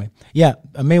anyway, yeah,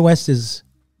 Mae West is,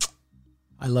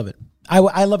 I love it.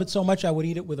 I love it so much I would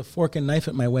eat it with a fork and knife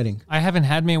at my wedding. I haven't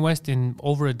had Mae West in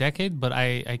over a decade, but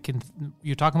I can.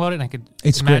 You're talking about it, and I could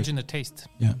It's imagine the taste.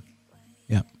 Yeah,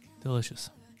 yeah, Delicious.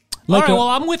 Like All right, a- well,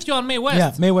 I'm with you on Mae West.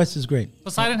 yeah. Mae West is great.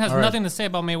 Poseidon has All right. nothing to say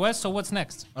about Mae West, so what's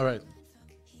next? All right.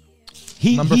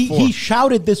 Number Number 4. he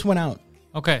shouted this one out.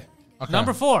 Okay. Okay.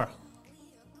 Number 4.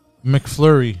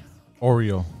 McFlurry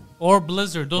Oreo. Or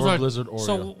Blizzard. Those Or are Blizzard Oreo.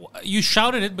 So you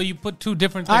shouted it, but you put 2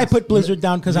 different things. I put Blizzard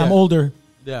down because I'm Yeah. older.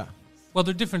 Yeah. Well,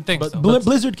 they're different things. But though.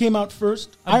 Blizzard came out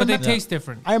first. But they remember, taste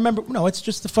different. I remember. No, it's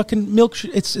just the fucking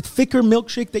milkshake. It's a thicker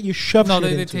milkshake that you shove. No, shit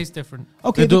they into. taste different.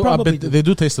 Okay, They do, probably do. they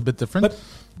do taste a bit different. But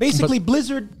basically,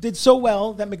 Blizzard did so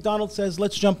well that McDonald's says,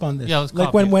 "Let's jump on this." Yeah, let's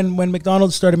like copy it. when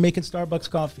McDonald's started making Starbucks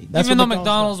coffee. That's Even what though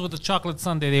McDonald's with the chocolate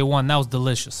sundae they won, that was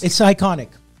delicious. it's iconic.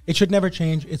 It should never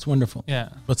change. It's wonderful. Yeah.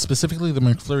 But specifically the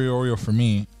McFlurry Oreo for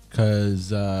me,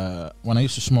 because when I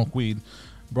used to smoke weed,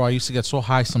 bro, I used to get so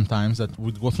high sometimes that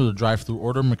we'd go through the drive-thru,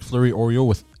 order McFlurry Oreo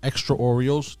with extra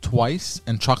Oreos twice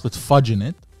and chocolate fudge in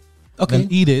it. Okay. Then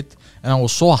eat it, and I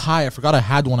was so high, I forgot I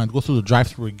had one. I'd go through the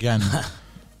drive-thru again.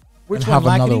 Which and one? have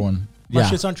another Lackady? one.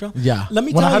 Marche Yeah. Central? Yeah. Let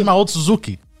me when I tell had you. my old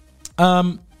Suzuki,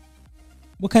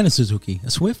 What kind of Suzuki? A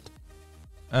Swift?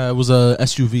 it was a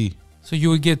SUV. So you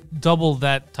would get double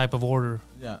that type of order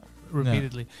Yeah.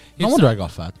 repeatedly. No It's- wonder I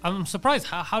got fat. I'm surprised.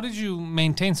 How did you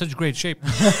maintain such great shape?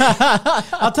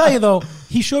 I'll tell you though,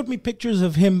 he showed me pictures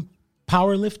of him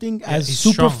powerlifting as he's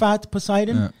super strong. fat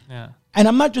Poseidon. Yeah. Yeah. And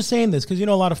I'm not just saying this because you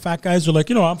know a lot of fat guys are like,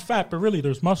 I'm fat, but really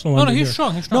there's muscle. No, under he's here.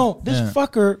 strong, he's strong. No, this Yeah.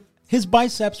 fucker, his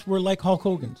biceps were like Hulk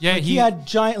Hogan's. Yeah, Like, he he- had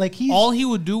giant. Like he's All he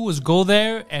would do was go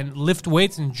there and lift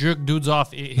weights and jerk dudes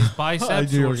off. His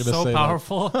biceps knew you were were gonna so say that.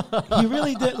 powerful. he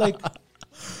really did like.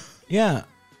 Yeah,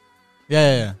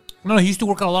 Yeah. No, he used to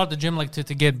work out a lot at the gym, like to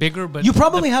get bigger. But you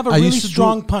probably have a I really used to do-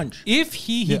 strong punch. if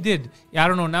he did, I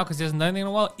don't know now because he hasn't done anything in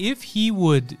a while. If he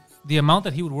would, the amount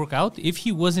that he would work out, if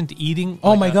he wasn't eating, Oh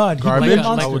like my a- God, he'd be a Garbage,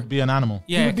 monster. I would be an animal.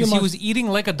 Yeah, would be a because he was monster. eating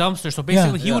like a dumpster. So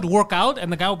basically, he Yeah. would work out,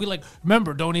 and the guy would be like,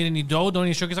 "Remember, don't eat any dough, don't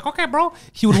eat sugar." He's like, "Okay, bro."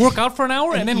 He would work out for an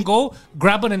hour and then go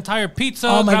grab an entire pizza,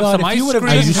 Oh my grab God! some If you ice would have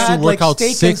cream. used just to had work like out steak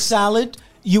and 6 salad,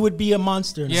 you would be a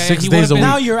monster. Yeah, 6 he days would've a been-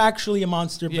 Now week. you're actually a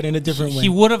monster, but in a different way. He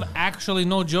would have actually,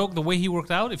 no joke, the way he worked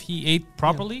out, if he ate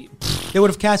properly, They would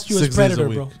have cast you 6 as days a predator,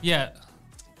 week. bro. yeah.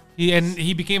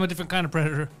 He became a different kind of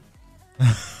predator.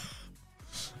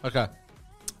 Okay.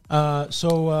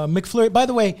 McFlurry. By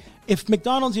the way, if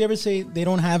McDonald's you ever say they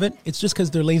don't have it, it's just because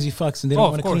they're lazy fucks and they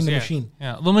don't want to clean the yeah. machine.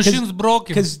 Yeah, the machine's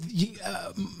broken. Because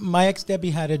my ex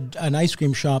Debbie had an ice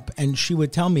cream shop, and she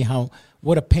would tell me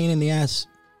what a pain in the ass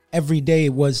every day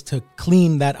it was to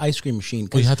clean that ice cream machine.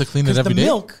 Oh, you had to clean it 'cause every the day?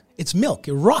 milk, it's milk,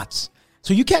 it rots.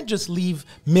 So you can't just leave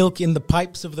milk in the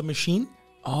pipes of the machine.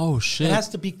 Oh It shit. has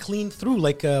to be cleaned through,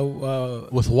 like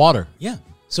With water. yeah.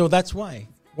 So that's why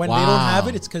when they don't have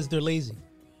it, it's because they're lazy.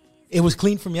 It was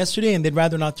cleaned from yesterday, and they'd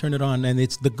rather not turn it on. And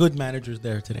it's the good managers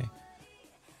there today.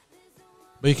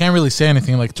 But you can't really say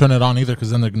anything like turn it on either, because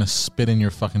then they're gonna spit in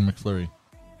your fucking McFlurry.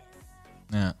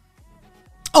 Yeah.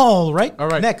 All right. All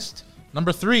right. Next.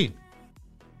 Number 3.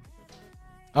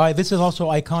 All right. This is also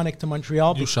iconic to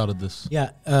Montreal. You shouted this. Yeah.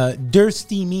 Der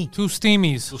Steamy. Two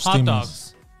steamies, hot steamies.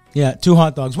 dogs. Yeah. 2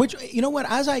 hot dogs. Which, you know what?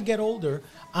 As I get older,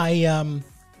 I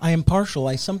am partial.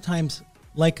 I sometimes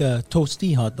like a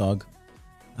toasty hot dog.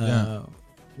 Yeah.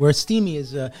 Where steamy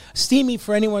is steamy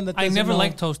for anyone that I doesn't never know.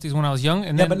 liked Toasties when I was young.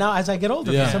 And Yeah, then but now as I get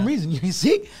older, Yeah. for some reason, you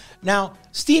see, now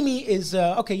steamy is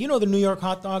okay. You know the New York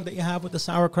hot dog that you have with the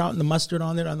sauerkraut and the mustard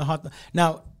on it on the hot dog.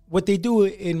 Now, what they do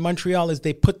in Montreal is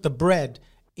they put the bread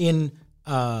in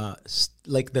a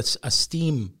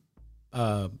steam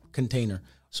container,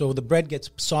 so the bread gets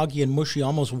soggy and mushy,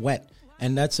 almost wet,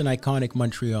 and that's an iconic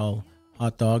Montreal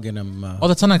hot dog. And I'm Oh,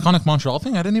 that's an iconic Montreal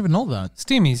thing. I didn't even know that.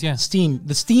 steamies, yeah.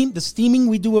 the steaming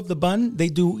we do of the bun. They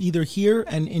do either here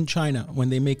and in China when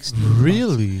they make steam.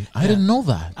 Really? I didn't know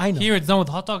that. I know. Here it's done with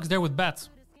hot dogs, there with bats.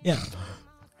 Yeah,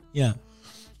 yeah.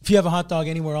 If you have a hot dog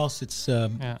anywhere else, it's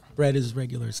bread is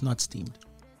regular. It's not steamed.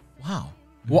 Wow.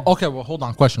 Well, okay. Well, hold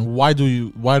on. Question: Why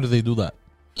do they do that?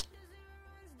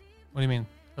 What do you mean?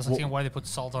 That's like saying why they put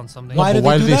salt on something. Why But do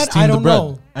they do that? I don't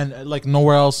know. And like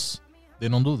nowhere else, they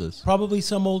don't do this. Probably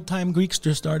some old time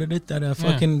Greekster started it that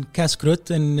fucking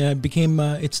kaskrut and became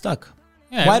it stuck.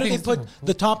 Yeah, Why do they everything's put different.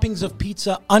 the toppings of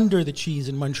pizza under the cheese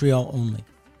in Montreal only?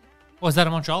 Oh, is that a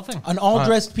Montreal thing? An all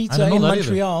dressed I pizza didn't know in that either.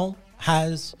 Montreal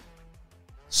has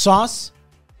sauce,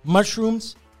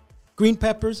 mushrooms, green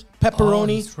peppers,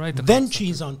 pepperoni, Oh, that's right, the then concept.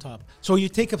 cheese on top. So you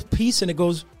take a piece and it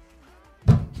goes.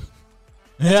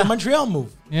 It's a Montreal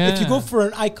move. If you Yeah. go for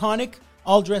an iconic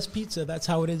all dressed pizza, that's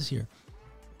how it is here.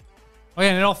 Oh, yeah,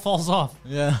 and it all falls off.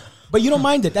 Yeah. But you don't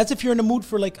mind it. That's if you're in the mood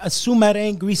for like a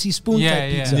sous-marin, greasy spoon Yeah,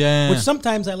 type yeah. pizza, Yeah. which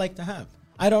sometimes I like to have.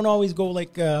 I don't always go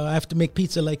like I have to make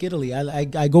pizza like Italy.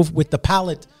 I go with the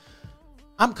palate.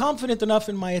 I'm confident enough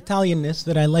in my Italianness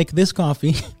that I like this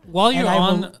coffee. While And you're I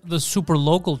on will- the super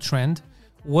local trend,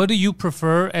 what do you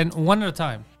prefer? And one at a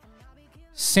time,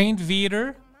 Saint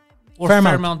Viator or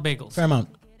Fairmount Bagels? Fairmount.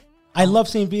 I love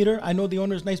St. Peter. I know the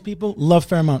owner's nice people. Love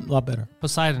Fairmount a lot better.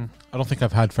 Poseidon. I don't think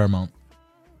I've had Fairmount.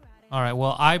 All right.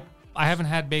 Well, I haven't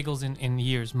had bagels in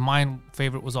years. Mine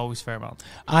favorite was always Fairmount.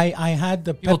 I had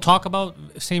the People talk about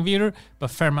St. Viator, but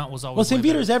Fairmount was always Well, St. way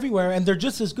better. Peter's everywhere, and they're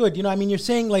just as good. You know, I mean, you're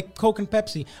saying like Coke and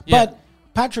Pepsi, Yeah. but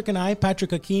Patrick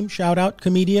Hakeem, shout out,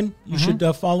 comedian. You should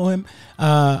follow him.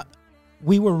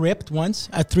 We were ripped once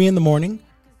at 3 a.m,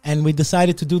 and we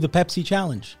decided to do the Pepsi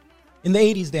challenge. In the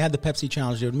 80s, they had the Pepsi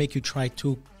challenge. They would make you try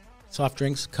 2 soft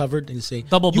drinks covered and say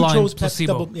Double you blind, chose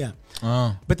placebo. Yeah.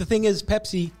 Oh. But the thing is,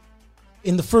 Pepsi,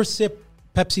 in the first sip,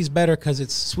 Pepsi's better because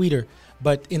it's sweeter.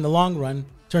 But in the long run,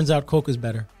 turns out Coke is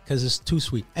better because it's too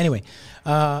sweet. Anyway,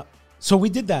 so we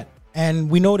did that. And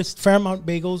we noticed Fairmount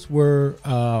bagels were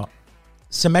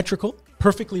symmetrical,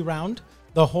 perfectly round.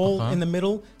 The hole in the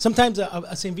middle. Sometimes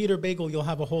a St. Viateur bagel, you'll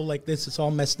have a hole like this. It's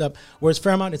all messed up. Whereas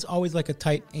Fairmount, it's always like a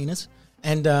tight anus.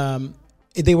 And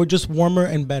they were just warmer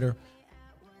and better.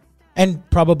 And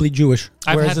probably Jewish.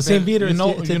 Whereas the St. Viateur,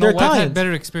 they're I've Italian. had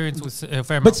better experience with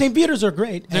Fairmount. But St. Viateur's are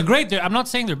great. They're great. I'm not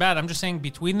saying they're bad. I'm just saying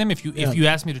between them, if you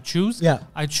ask me to choose,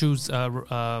 I choose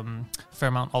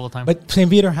Fairmount all the time. But St.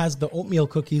 Viateur has the oatmeal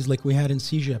cookies like we had in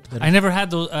Cégep. I never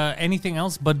had those, anything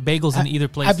else but bagels in either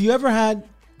place. Have you ever had...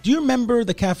 Do you remember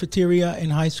the cafeteria in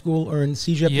high school or in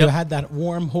Cégep? Yep. They had that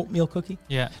warm oatmeal cookie?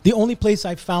 Yeah. The only place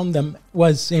I found them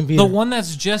was St. Viateur. The one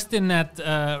that's just in that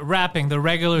wrapping, the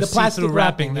regular The plastic see-through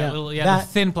wrapping. wrapping, That yeah. little, That- the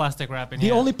thin plastic wrapping.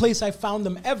 The only place I found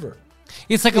them ever.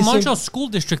 It's like a is Montreal school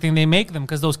district thing. They make them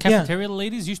because those cafeteria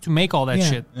ladies used to make all that Yeah.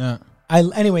 shit. Yeah.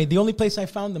 Anyway, the only place I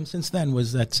found them since then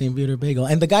was that St. Viateur bagel.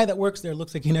 And the guy that works there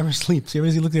looks like he never sleeps. He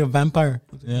looks like a vampire.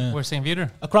 Yeah. Where's St.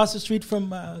 Viateur? Across the street from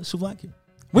Souvlaki.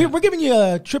 We're giving you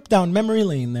a trip down memory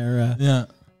lane there. Yeah.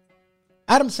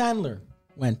 Adam Sandler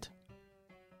went.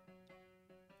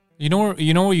 You know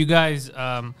where you guys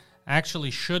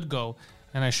actually should go,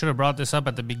 and I should have brought this up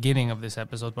at the beginning of this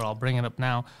episode, but I'll bring it up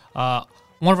now.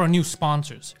 One of our new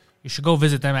sponsors. You should go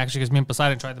visit them, actually, because me and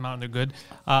Poseidon tried them out, and they're good.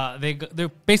 They're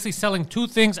basically selling 2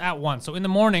 things at once. So in the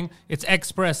morning, it's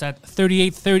Express at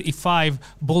 3835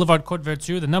 Boulevard Côte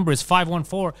Vertu. The number is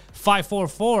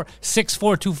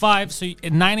 514-544-6425. So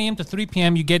at 9 a.m. to 3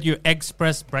 p.m., you get your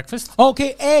Express breakfast.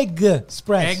 Okay,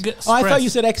 Express. Egg Oh, I Express. thought you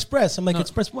said Express. I'm like,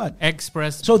 Express what?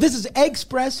 Express. So this is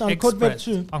Express on Côte Express.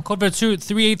 Vertu. On Côte Vertu,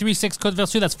 3836 Côte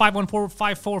Vertu. That's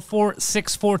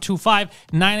 514-544-6425.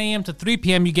 9 a.m. to 3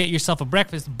 p.m., you get yourself a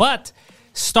breakfast. But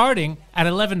starting at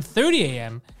 11:30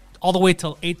 a.m., all the way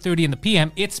till 8:30 in the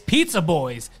p.m., it's Pizza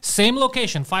Boys. Same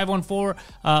location,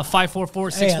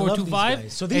 514-544-6425. Hey, I love these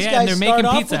guys. So these and guys they're start making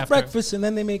off pizza with after. breakfast and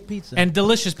then they make pizza. And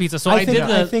delicious pizza. So I I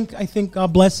think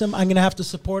God bless them. I'm gonna have to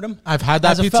support them. I've had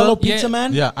that As a pizza. fellow pizza Yeah.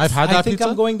 man. Yeah, I've had I that think pizza.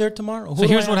 I'm going there tomorrow. So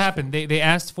here's what happened. They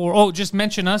asked for, just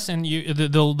mention us and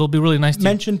they'll be really nice to you.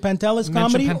 Mention Pantelis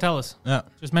comedy. Mention Pantelis. Yeah.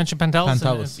 Just mention Pantelis.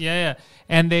 Pantelis. Yeah.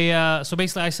 And they, so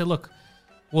basically I said, look,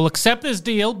 we'll accept this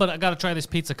deal, but I got to try this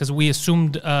pizza because we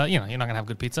assumed, you're not going to have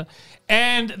good pizza.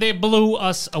 And they blew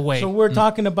us away. So we're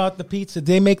talking about the pizza.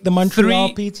 They make the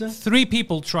Montreal pizza. 3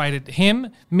 people tried it. Him,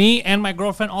 me, and my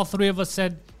girlfriend. All 3 of us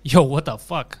said, yo, what the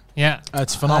fuck? Yeah.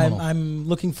 It's phenomenal. I'm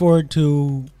looking forward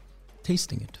to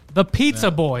tasting it. The Pizza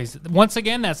Boys. Once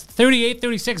again, that's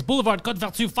 3836 Boulevard Côte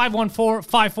Vertu,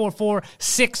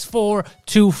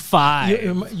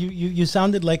 514-544-6425. You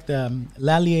sounded like the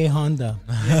Lallier Honda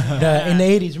in the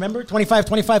 80s. Remember?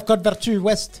 2525 Côte Vertu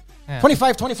West. Yeah.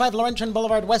 2525 Laurentian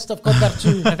Boulevard West of Côte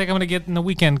Vertu. I think I'm going to get in the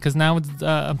weekend because now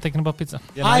I'm thinking about pizza.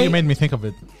 Yeah, now you made me think of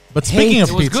it. But speaking hate- of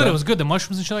It was pizza, good. It was good. The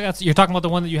mushrooms and shit like that. So you're talking about the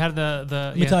one that you had the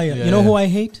Let me tell you. Yeah, You know yeah. who I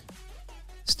hate?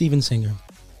 Steven Singer.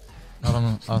 I don't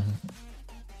know.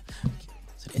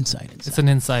 It's an inside. It's an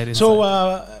inside. So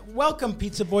welcome,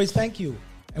 Pizza Boys. Thank you.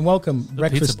 And welcome,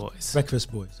 Breakfast Pizza Boys.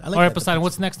 Breakfast Boys. I like All right, that, the Poseidon,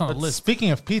 what's next on the But list?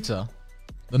 speaking of pizza,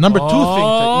 the number 2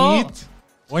 Oh. thing to eat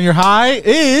when you're high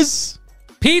is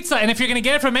Pizza. And if you're going to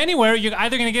get it from anywhere, you're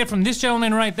either going to get it from this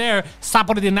gentleman right there,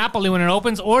 Sapore di Napoli when it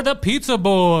opens, or the Pizza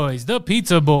Boys. The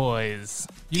Pizza Boys.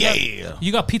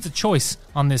 You got pizza choice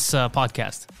on this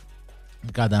podcast.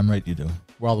 goddamn right you do.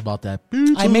 We're all about that.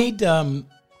 I made the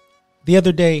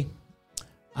other day.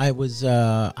 I was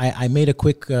I made a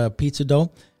quick pizza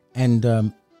dough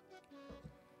and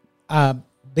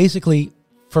basically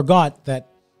forgot that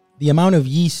the amount of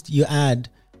yeast you add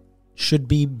should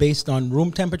be based on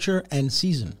room temperature and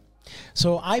season.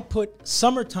 So I put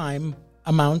summertime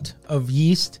amount of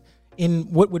yeast in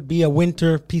what would be a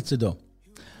winter pizza dough.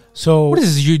 So What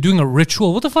is this? You're doing a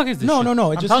ritual? What the fuck is this? no, shit? no,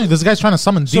 no. It I'm just telling you, this guy's trying to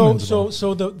summon demons. bro.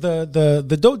 so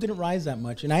the dough didn't rise that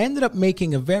much, and I ended up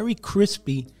making a very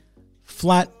crispy,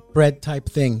 flat bread type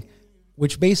thing,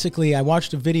 which basically I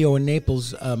watched a video in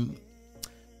Naples.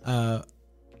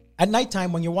 At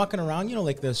nighttime, when you're walking around, you know,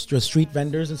 like the street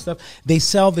vendors and stuff, they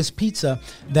sell this pizza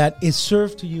that is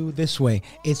served to you this way.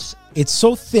 It's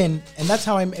so thin, and that's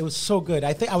how it was so good.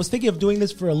 I was thinking of doing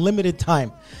this for a limited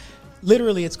time.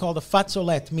 Literally, it's called a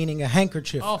fazzolette, meaning a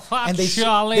handkerchief. Oh, and they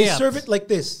fazzolette. serve it like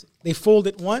this. They fold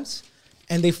it once,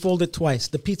 and they fold it twice.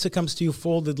 The pizza comes to you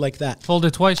folded like that. Fold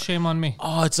it twice, shame on me.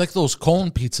 Oh, it's like those cone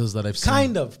pizzas that I've seen.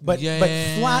 Kind of, but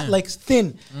flat, like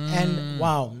thin. And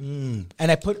wow.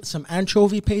 And I put some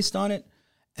anchovy paste on it,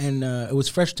 and it was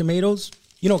fresh tomatoes.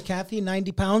 You know, Kathy,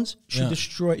 90 pounds. She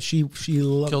destroyed. She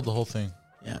Killed the whole thing.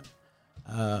 Yeah.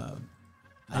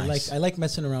 Nice. I like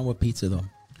messing around with pizza though.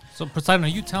 So, Poseidon, are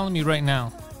you telling me right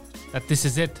now that this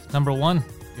is it, number one?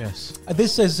 Yes.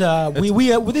 This is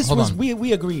we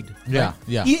agreed. Yeah, right?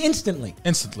 yeah. Instantly.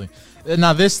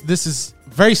 Now this is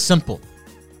very simple.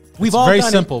 We've all very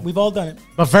done simple. it. We've all done it.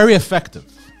 But very effective.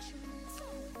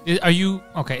 Are you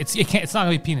okay? It's not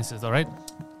gonna be penises, though, right?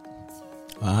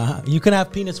 You can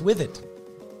have penis with it.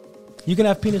 You can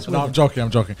have penis with No, it. I'm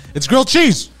joking. It's grilled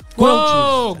cheese.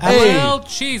 Whoa, cheese. Hey. grilled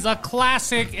cheese, a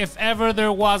classic if ever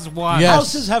there was one. Yes.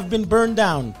 Houses have been burned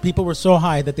down. People were so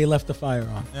high that they left the fire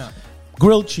on. Yeah.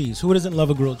 Grilled cheese. Who doesn't love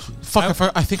a grilled cheese? Fuck,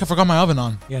 I think I forgot my oven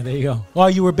on. Yeah, there you go. While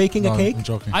you were baking a cake? I'm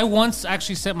joking. I once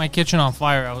actually set my kitchen on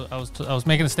fire. I was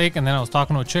making a steak, and then I was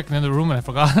talking to a chick in the room, and I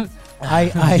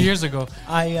forgot. Years ago,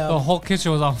 the whole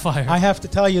kitchen was on fire. I have to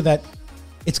tell you that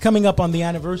it's coming up on the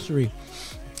anniversary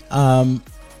of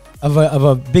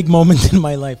a big moment in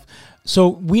my life.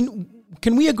 So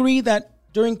can we agree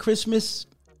that during Christmas,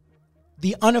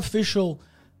 the unofficial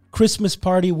Christmas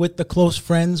party with the close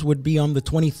friends would be on the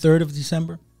 23rd of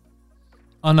December?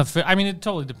 I mean, it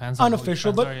totally depends.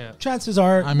 Unofficial, but chances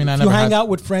are, I mean, I if you never hang had- out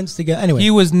with friends together. Anyway, He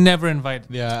was never invited.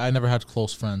 Yeah, I never had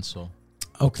close friends, so.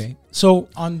 okay. So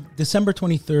on December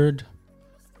 23rd,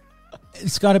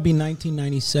 it's got to be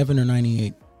 1997 or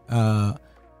 98.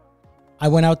 I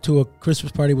went out to a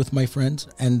Christmas party with my friends,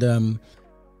 and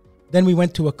then we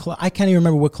went to a club. I can't even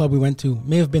remember what club we went to.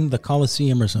 May have been the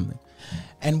Coliseum or something.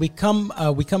 And we come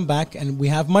back and we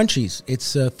have munchies.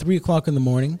 It's 3 o'clock in the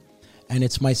morning, and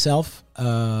it's myself,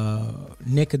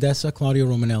 Nick Odessa, Claudio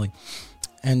Romanelli,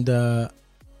 and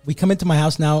we come into my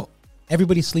house now.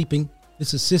 Everybody's sleeping.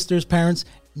 This is sisters, parents,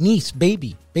 niece,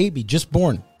 baby, just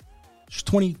born. She's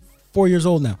 24 years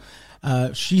old now.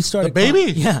 She started The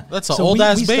baby? Yeah, That's an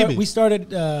old-ass baby. We started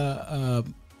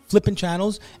flipping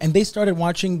channels, and they started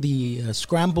watching the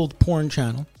scrambled porn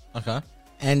channel. Okay.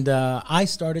 And I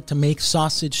started to make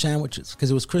sausage sandwiches because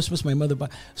it was Christmas. My mother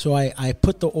bought. So I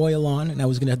put the oil on, and I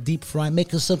was going to deep fry,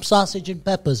 make us some sausage and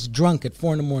peppers, drunk at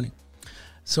 4 a.m.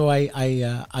 So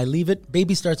I leave it.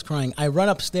 Baby starts crying. I run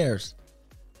upstairs.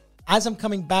 As I'm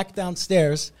coming back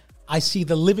downstairs, I see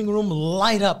the living room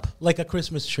light up like a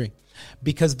Christmas tree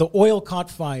because the oil caught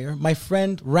fire. My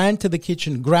friend ran to the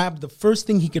kitchen, grabbed the first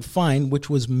thing he could find, which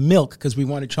was milk because we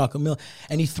wanted chocolate milk,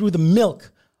 and he threw the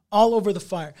milk all over the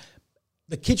fire.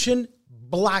 The kitchen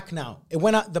black now. It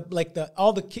went out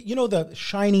the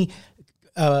shiny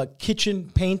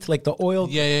kitchen paint, like the oil.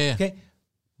 Yeah. Okay,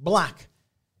 black.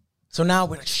 So now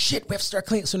we're like, shit, we have to start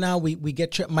cleaning. So now we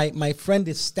get, my friend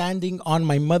is standing on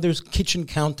my mother's kitchen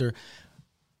counter,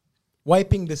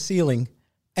 wiping the ceiling,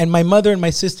 and my mother and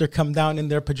my sister come down in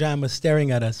their pajamas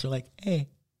staring at us. They're like, hey.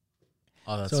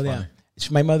 Oh, that's So funny. yeah,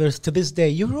 my mother's, to this day,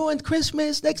 you ruined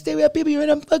Christmas. Next day we have people, you're in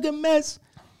a fucking mess.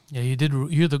 Yeah, you did.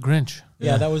 You're the Grinch.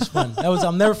 Yeah, that was fun.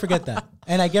 I'll never forget that.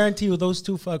 And I guarantee you those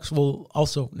two fucks will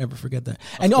also never forget that.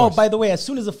 And by the way, as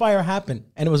soon as the fire happened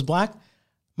and it was black,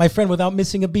 my friend, without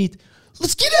missing a beat,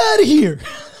 let's get out of here.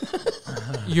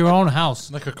 Your own house.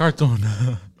 Like a cartoon.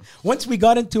 Once we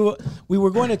got we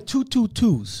were going to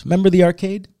 222s. Remember the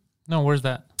arcade? No, where's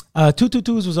that?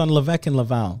 222s was on Levesque and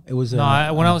Laval. It was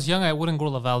No, when I was young, I wouldn't go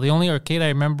to Laval. The only arcade I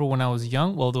remember when I was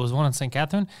young, well, there was one in St.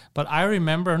 Catherine, but I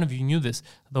remember, I don't know if you knew this,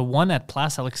 the one at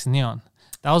Place Alexinion.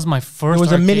 That was my first. There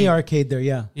was arcade. a mini arcade there,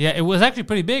 yeah. Yeah, it was actually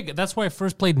pretty big. That's where I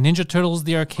first played Ninja Turtles,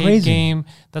 the arcade Crazy. game.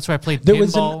 That's where I played There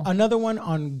pinball. was another one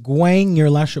on Guang near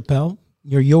La Chapelle,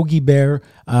 near Yogi Bear.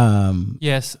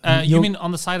 Yes. You mean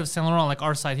on the side of Saint Laurent, like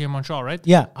our side here in Montreal, right?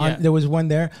 Yeah, there was one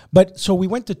there. But so we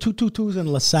went to 222s in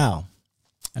LaSalle.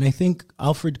 And I think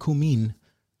Alfred Cumin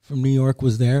from New York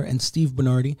was there, and Steve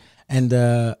Bernardi.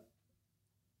 And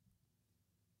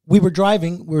we were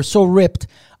driving. We were so ripped.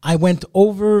 I went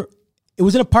over. It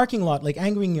was in a parking lot, like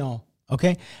Angrignon,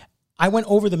 okay? I went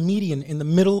over the median in the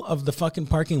middle of the fucking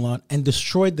parking lot and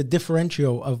destroyed the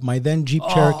differential of my then Jeep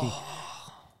Cherokee.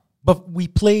 But we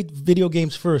played video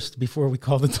games first before we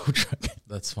called the tow truck.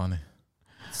 That's funny.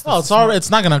 It's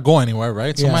not gonna go anywhere,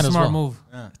 right? So Yeah. might as Smart well. move.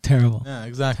 Terrible. Yeah,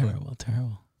 exactly.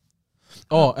 Terrible.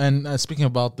 Oh, and speaking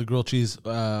about the grilled cheese,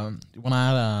 when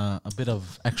I add a bit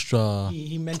of extra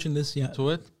He mentioned this, yeah. to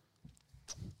it,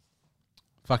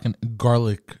 fucking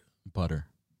garlic butter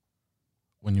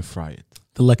when you fry it.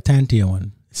 The Lactantia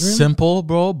one. Really? Simple,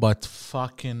 bro, but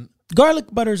fucking Garlic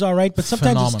butter's all right, but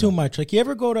sometimes it's too Phenomenal. much. Like, you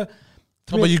ever go to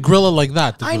No, but you grill it like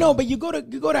that. I know, but you go to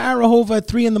Arahova at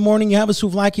 3 a.m, you have a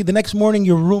souvlaki, the next morning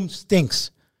your room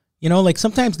stinks. You know, like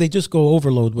sometimes they just go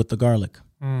overload with the garlic.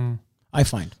 I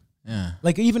find. Yeah.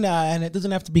 Like even, and it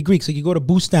doesn't have to be Greek. So you go to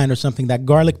Bustan or something, that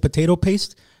garlic potato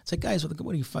paste. It's like, guys,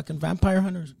 what are you, fucking vampire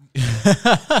hunters?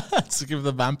 To give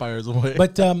the vampires away.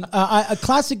 But a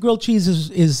classic grilled cheese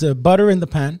is butter in the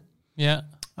pan, Yeah.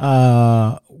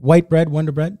 white bread,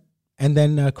 Wonder Bread, and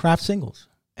then Kraft singles.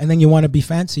 And then you want to be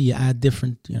fancy, you add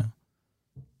different, you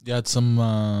had some,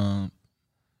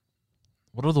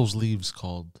 what are those leaves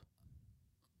called?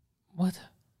 What?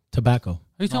 tobacco.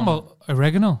 Are you talking about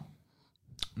oregano?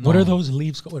 What are those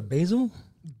leaves called? What, basil?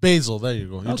 Basil, there you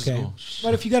go. You just Okay. go.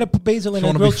 But if you got to put basil in If you a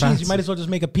wanna grilled be cheese, you fancy. might as well just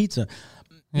make a pizza.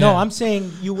 No, Yeah. I'm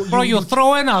saying you Bro, you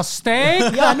throw in a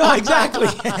steak, yeah, no, exactly.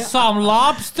 some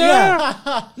lobster.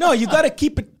 Yeah. No, you got to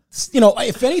keep it,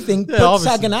 if anything, put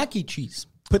obviously. Saganaki cheese.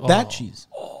 Put that cheese.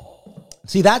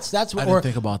 See, that's what, didn't or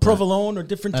think about that. provolone or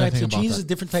different I didn't types of think about cheeses, that.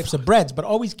 different types of breads, but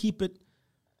always keep it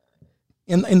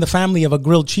in the family of a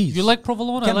grilled cheese. You like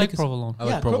provolone? I Can't like make a- provolone. I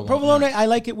like yeah, provolone, provolone. yeah. I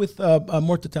like it with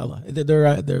mortadella.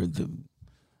 They're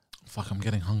Fuck, I'm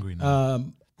getting hungry now.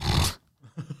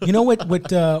 you know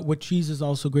what cheese is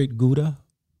also great? Gouda.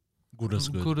 Gouda's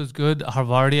good. Gouda's good.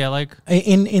 Havarti, I like.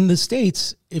 In the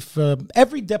States, if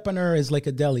every dépanneur is like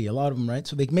a deli, a lot of them, right?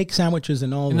 So they make sandwiches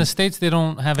and all. In the States, they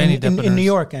don't have any in depeners. New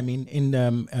York, I mean, in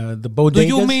the Do bodegas.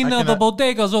 you mean I the can-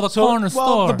 bodegas or the corner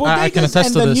store? The bodegas I can attest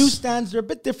and to the this. newsstands, they're a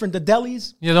bit different. The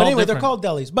delis. Yeah, they're but all anyway, they're different. called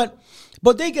delis. But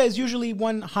bodega is usually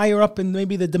one higher up in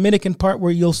maybe the Dominican part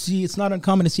where you'll see, it's not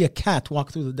uncommon to see a cat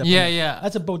walk through the dépanneur. Yeah, yeah.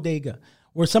 That's a bodega.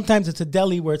 Where sometimes it's a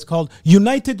deli where it's called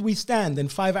United We Stand and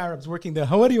 5 Arabs working there.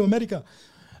 How are you, America?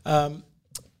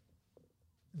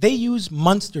 They use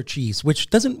Munster cheese, which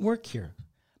doesn't work here.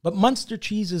 But Munster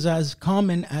cheese is as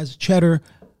common as cheddar,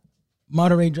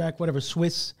 Monterey Jack, whatever,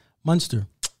 Swiss, Munster.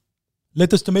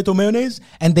 Lettuce, tomato, mayonnaise,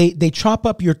 and they chop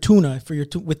up your tuna for your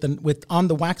with on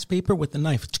the wax paper with the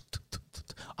knife.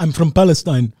 I'm from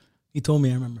Palestine. He told me,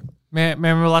 I remember.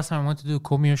 Remember last time I went to do a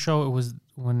Comio show? It was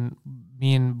when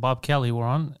me and Bob Kelly were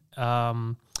on.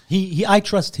 I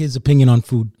trust his opinion on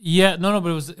food. Yeah, no, but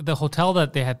it was the hotel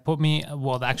that they had put me.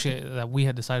 Well, actually, that we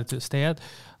had decided to stay at.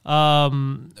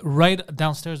 Right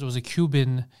downstairs, there was a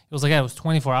Cuban. It was like it was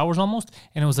 24 hours almost,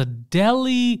 and it was a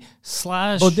deli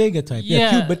slash Bodega type.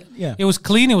 Yeah, but yeah. It was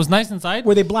clean. It was nice inside.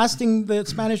 Were they blasting the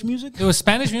Spanish music? It was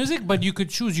Spanish music, but you could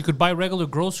choose. You could buy regular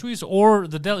groceries or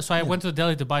the deli. So I went to the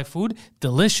deli to buy food.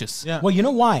 Delicious. Yeah. Well, you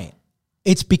know why?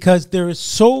 It's because there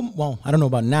is I don't know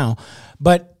about now,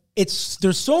 but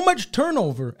there's so much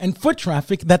turnover and foot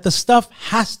traffic that the stuff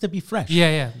has to be fresh.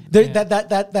 Yeah.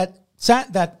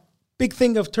 That big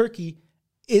thing of turkey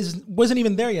wasn't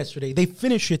even there yesterday. They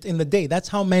finish it in the day. That's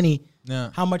how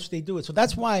much they do it. So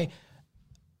that's why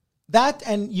that,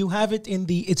 and you have it in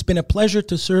it's been a pleasure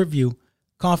to serve you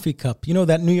coffee cup. You know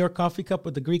that New York coffee cup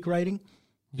with the Greek writing?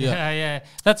 Yeah.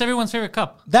 That's everyone's favorite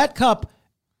cup. That cup,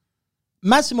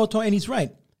 Massimo told, and he's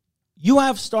right. You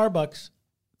have Starbucks,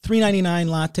 $3.99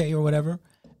 latte or whatever,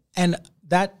 and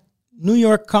that New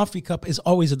York coffee cup is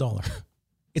always $1.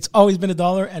 It's always been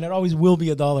 $1, and it always will be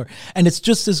 $1. And it's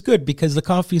just as good because the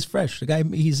coffee is fresh. The guy,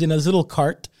 he's in his little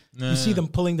cart. You see them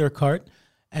pulling their cart,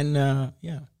 and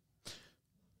yeah.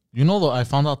 You know, though, I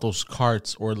found out those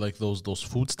carts or like those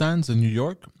food stands in New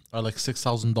York are like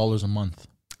 $6,000 a month.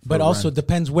 But for also rent.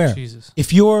 depends where. Jesus.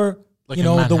 If you're, Like you in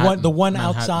know, the Manhattan. one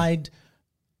Manhattan. outside,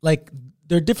 like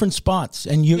there are different spots,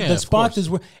 and Yeah, the of spot course. is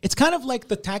where it's kind of like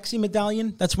the taxi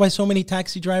medallion. That's why so many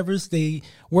taxi drivers, they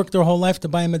work their whole life to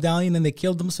buy a medallion and they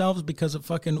killed themselves because of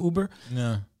fucking Uber.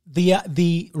 Yeah.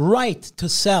 The right to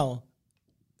sell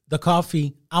the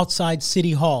coffee outside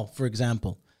City Hall, for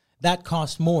example, that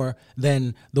costs more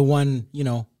than the one,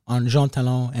 on Jean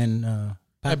Talon and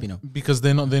Papineau. Because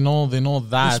they know The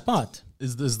that spot.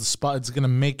 is the spot. It's gonna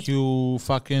make you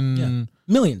fucking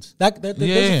Millions. There's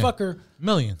a fucker.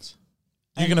 millions.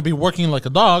 You're gonna be working like a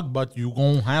dog, but you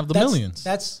gonna have the millions.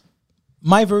 That's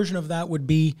my version of that would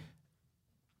be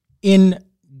in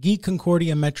Guy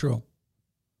Concordia Metro.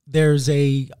 There's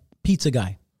a pizza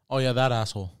guy. Oh yeah, that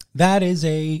asshole. That is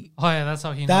a Oh yeah, that's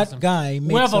how he knows that them. guy.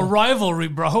 We have a rivalry,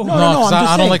 bro. No, 'cause I'm just I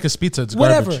don't saying. like his pizza. It's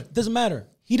whatever. garbage. Doesn't matter.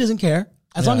 He doesn't care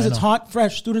as Yeah, long as I it's know. hot,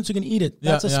 fresh. Students are gonna eat it.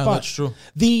 That's a Yeah, spot. that's true.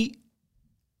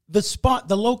 The spot,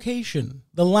 the location,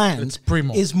 the land It's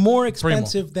primo. is more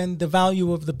expensive than the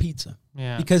value of the pizza.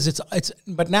 Yeah. Because it's.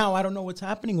 But now I don't know what's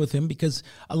happening with him because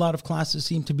a lot of classes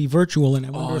seem to be virtual, and I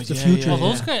wonder if the yeah, future. Well,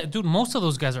 those guys, dude, most of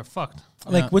those guys are fucked.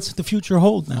 What's the future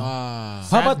hold now?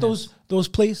 How about Sadness. those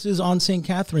places on St.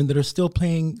 Catherine that are still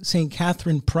paying St.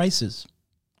 Catherine prices?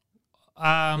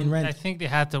 rent? I think they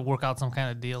had to work out some kind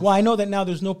of deal. Well, I know that now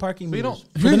there's no parking you meters. know,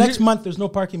 For the here- next here- month, there's no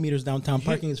parking meters downtown.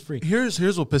 Parking is free. Here's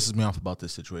what pisses me off about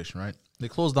this situation, right? They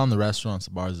close down the restaurants,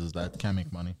 the bars is that can't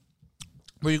make money.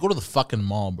 Where you go to the fucking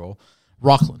mall, bro.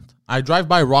 Rockland. I drive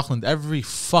by Rockland every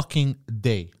fucking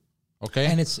day. Okay?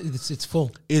 And it's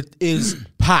full. It is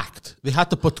packed. They had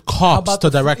to put How cops about to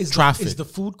the fu- direct is the- traffic. is the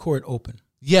food court open?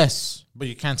 Yes, but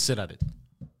you can't sit at it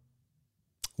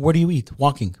Where do you eat?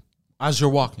 Walking. as you're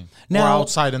walking Now- or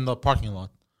outside in the parking lot.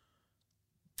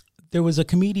 There was a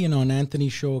comedian on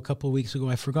Anthony's show a couple of weeks ago.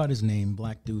 I forgot his name.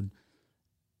 Black dude.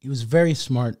 He was very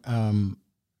smart. And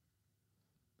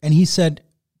he said,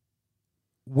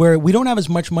 where we don't have as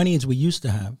much money as we used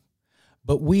to have,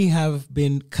 but we have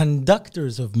been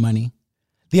conductors of money.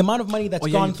 The amount of money that's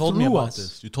gone you told through me about us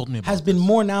this. You told me about has been this.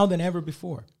 more now than ever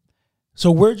before.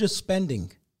 So we're just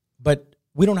spending, but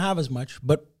we don't have as much,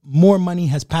 but more money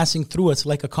has passing through us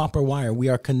like a copper wire. We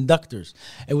are conductors.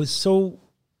 It was so,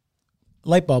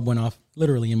 light bulb went off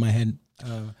literally in my head.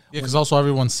 Yeah, because also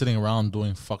everyone's sitting around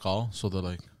doing fuck all, so they're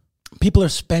like, People are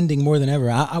spending more than ever.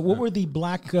 What were the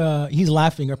black, he's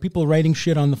laughing. Are people writing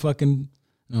shit on the fucking,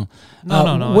 no.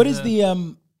 No. What is the,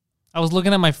 I was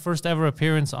looking at my first ever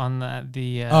appearance on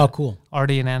the oh, cool.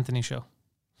 Artie and Anthony show.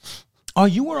 Oh,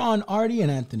 you were on Artie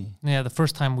and Anthony. Yeah, the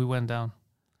first time we went down.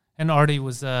 And Artie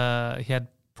was, he had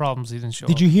problems. He didn't show up.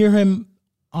 Did you hear him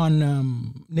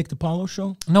on Nick DiPaolo's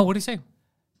show? No, what did he say?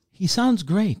 He sounds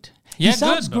great. Yeah, he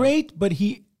sounds good, though. great, but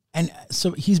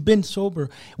so he's been sober.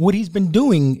 What he's been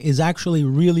doing is actually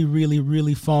really, really,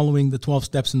 really following the 12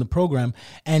 steps in the program.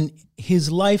 And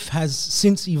his life has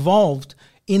since evolved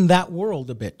in that world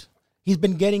a bit. He's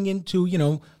been getting into,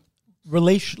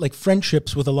 like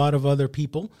friendships with a lot of other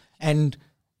people and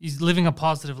He's living a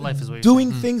positive life, is what you're doing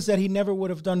saying. things that he never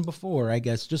would have done before, I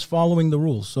guess, just following the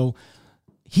rules. So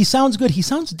he sounds good. He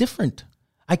sounds different.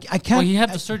 I can't. Well, he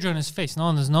had the surgery on his face, no,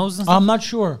 on his nose and stuff. I'm not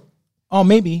sure. Oh,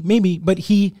 maybe, but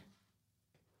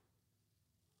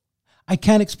I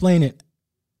can't explain it.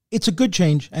 It's a good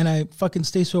change, and I fucking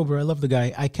stay sober. I love the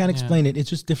guy. I can't explain it. It's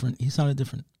just different. He sounded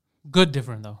different. Good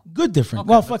different, though. Good different. Okay,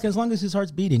 Well, that's- fuck, as long as his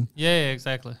heart's beating. Yeah,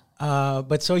 exactly.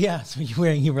 But so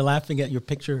you were laughing at your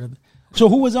picture. So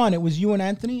who was on? It was you and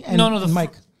Anthony and, the and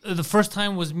Mike. The first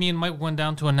time was me and Mike went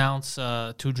down to announce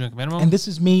 2 drink minimum. And this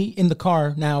is me in the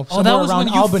car now. oh, that Somewhere was around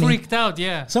when you Albany. freaked out,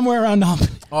 yeah. Somewhere around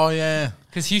Albany. oh yeah.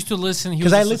 Because he used to listen. He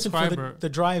was Because a I listened for subscriber the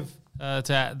drive. to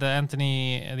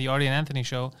the Artie and Anthony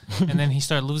show, and then he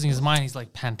started losing his mind. He's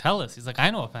like, Pantelis. He's like, I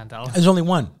know a Pantelis. There's only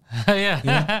one.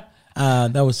 yeah.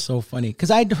 That was so funny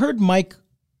because I'd heard Mike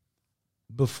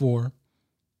before.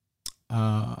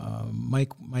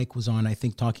 Mike was on, I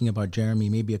think, talking about Jeremy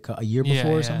maybe a year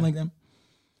before or something like that.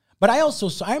 But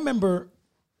I remember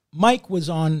Mike was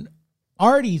on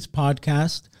Artie's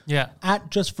podcast Yeah.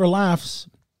 at Just for Laughs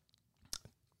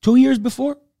 2 years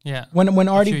before Yeah. when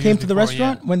Artie few came years to the before,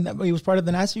 restaurant when he was part of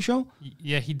the Nasty Show.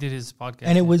 Yeah, he did his podcast.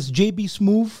 And it was JB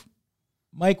Smoove,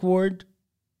 Mike Ward,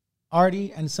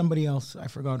 Artie, and somebody else. I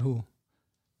forgot who.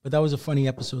 But that was a funny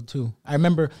episode too. I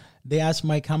remember they asked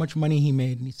Mike how much money he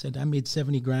made, and he said, I made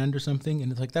 70 grand or something.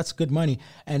 And it's like, that's good money.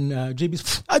 And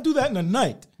JB's, I do that in a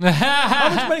night. How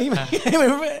much money he made?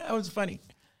 That was funny.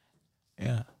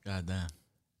 Yeah. God damn.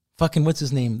 Fucking, what's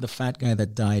his name? The fat guy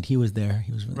that died. He was there.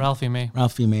 He was Ralphie May.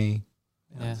 Ralphie May.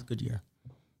 Yeah, Yeah. It's a good year.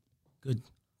 Good.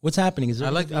 What's happening? Is there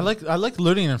I like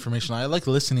learning information. I like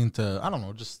listening to, I don't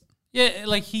know, just Yeah,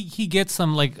 like he gets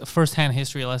some like first-hand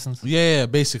history lessons. yeah,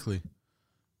 basically.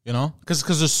 You know? Because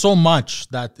there's so much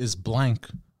that is blank.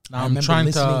 Now I I'm remember trying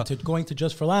listening to going to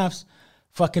Just for Laughs.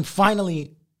 Fucking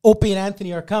finally, Opie and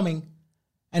Anthony are coming,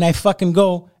 and I fucking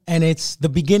go, and it's the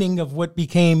beginning of what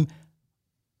became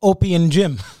Opie and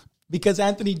Jim, because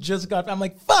Anthony just got. I'm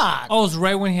like, fuck. Oh, it was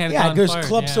right when he had yeah, gotten there's fired.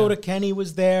 Club yeah. Soda. Kenny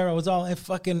was there. I was all I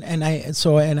fucking and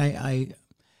I.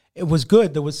 It was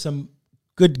good. There was some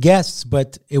good guests,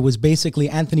 but it was basically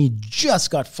Anthony just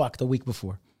got fucked a week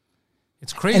before.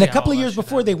 It's crazy. And a how couple of all that years shit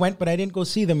before they went, but I didn't go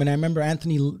see them. And I remember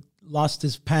Anthony lost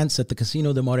his pants at the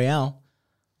Casino de Montreal.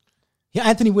 Yeah,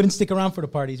 Anthony wouldn't stick around for the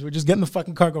parties. We're just getting the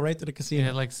fucking car, go right to the casino.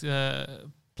 happened. Yeah, like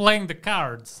playing the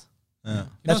cards.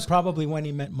 That's probably when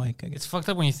he met Mike, I guess. It's fucked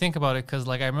up when you think about it, because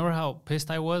like I remember how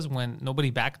pissed I was when nobody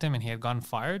backed him and he had gotten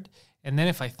fired. And then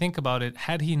if I think about it,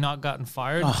 had he not gotten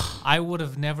fired, I would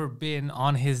have never been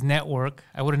on his network.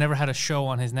 I would have never had a show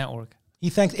on his network. He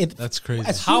thanks it. That's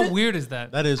crazy. How weird is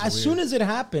that? That is As weird. soon as it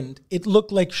happened, it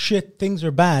looked like shit. Things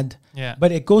are bad. Yeah.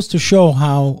 But it goes to show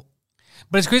how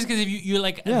But it's crazy because if you're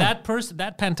like Yeah. that person,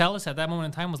 that Pantelis at that moment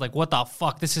in time was like, "What the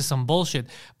fuck? This is some bullshit."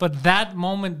 But that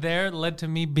moment there led to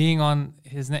me being on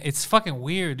his. It's fucking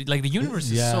weird. Like the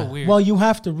universe is so weird. Well, you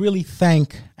have to really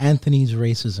thank Anthony's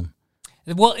racism.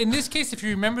 Well, in this case, if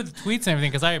you remember the tweets and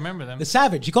everything, because I remember them. The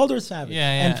savage. He called her a savage. Yeah,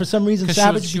 yeah. And for some reason, 'Cause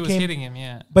savage she was became. hitting him.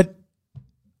 Yeah. But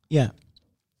yeah,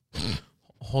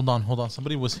 Hold on.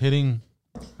 Somebody was hitting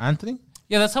Anthony?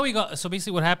 Yeah, that's how he got. So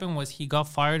basically, what happened was he got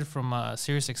fired from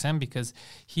SiriusXM because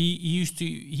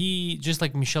he just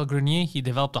like Michel Grenier, he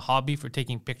developed a hobby for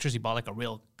taking pictures. He bought like a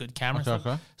real good camera. and stuff.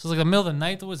 Okay. So it was like the middle of the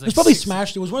night. It was it like was probably 6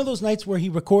 smashed. It was one of those nights where he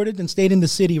recorded and stayed in the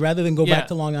city rather than go Yeah. back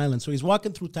to Long Island. So he's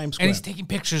walking through Times Square. And he's taking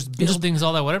pictures, buildings,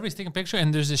 all that, whatever. He's taking a picture,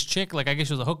 and there's this chick, like I guess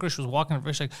she was a hooker. She was walking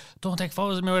her. She's like, "Don't take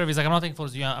photos of me, or whatever." He's like, "I'm not taking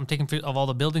photos of you. I'm taking of all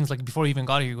the buildings." Like before he even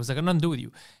got here, he was like, "I'm nothing to do with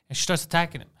you." And she starts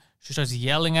attacking him. She starts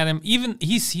yelling at him. Even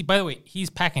he by the way, he's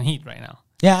packing heat right now.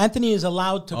 Yeah, Anthony is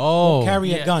allowed to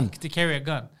carry a gun. To carry a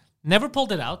gun. Never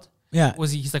pulled it out. Yeah.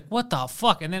 He's like, what the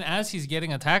fuck? And then as he's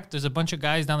getting attacked, there's a bunch of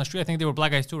guys down the street. I think they were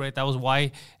black guys too, right? That was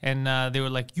why. And they were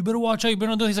like, you better watch out. You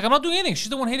better not do it. He's like, I'm not doing anything. She's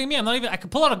the one hitting me. I'm not even, I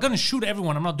could pull out a gun and shoot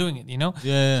everyone. I'm not doing it, you know?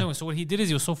 Yeah. So what he did is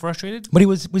he was so frustrated. But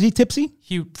was he tipsy?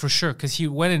 He, for sure, because he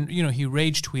went and, he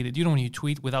rage tweeted. You know when you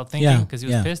tweet without thinking Yeah, because he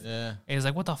was yeah. pissed? Yeah. And he's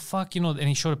like, what the fuck? And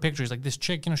he showed a picture. He's like, this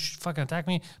chick, she fucking attacked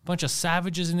me. Bunch of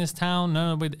savages in this town.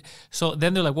 Nobody. So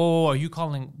then they're like, whoa, are you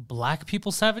calling black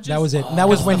people savages? That was it. And that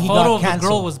was when the he photo got of the canceled.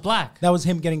 girl was black. That was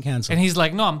him getting canceled. And he's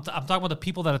like, no, I'm talking about the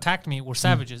people that attacked me were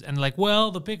savages. And like, well,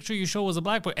 the picture you show was a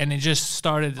black boy. And it just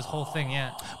started this whole thing,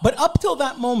 yeah. But up till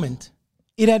that moment,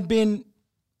 it had been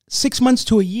 6 months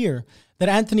to a year that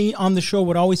Anthony on the show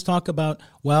would always talk about,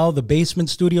 well, the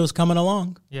basement studio's coming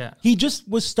along. Yeah. He just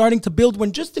was starting to build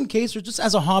one just in case or just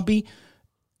as a hobby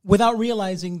without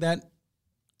realizing that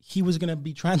he was going to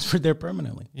be transferred there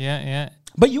permanently. Yeah.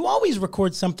 But you always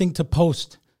record something to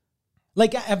post.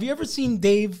 Like, have you ever seen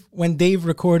Dave, when Dave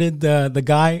recorded the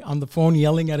guy on the phone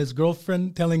yelling at his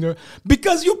girlfriend, telling her,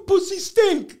 because your pussy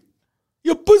stink.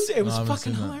 Your pussy. It was I haven't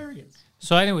fucking seen that. hilarious.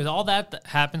 So anyways, all that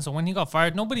happened. So when he got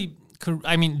fired, nobody could,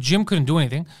 Jim couldn't do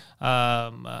anything.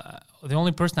 The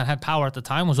only person that had power at the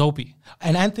time was Opie.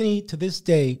 And Anthony, to this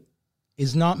day,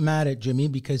 is not mad at Jimmy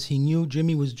because he knew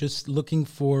Jimmy was just looking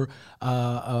for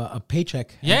a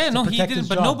paycheck. Yeah, to no, he protect didn't. his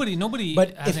But job. nobody.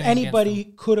 But has if anything against anybody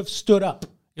him. could have stood up,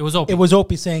 It was Opie. it was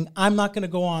Opie saying, I'm not going to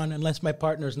go on unless my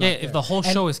partner's not Yeah, there. if the whole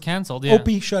And show is canceled, yeah.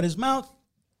 Opie shut his mouth,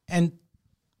 and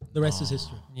the rest is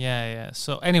history. Yeah.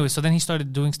 So anyway, so then he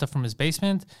started doing stuff from his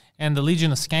basement, and the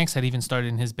Legion of Skanks had even started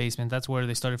in his basement. That's where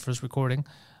they started first recording.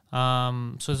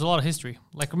 So there's a lot of history.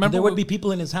 Like remember, There would be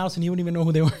people in his house, and he wouldn't even know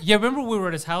who they were. Yeah, remember we were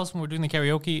at his house when we were doing the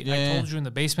karaoke. I Yeah. told you in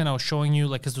the basement, I was showing you,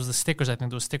 like, because there was the stickers, I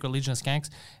think there was sticker Legion of Skanks.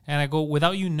 And I go,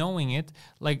 without you knowing it,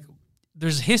 like,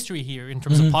 there's history here in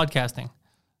terms of podcasting.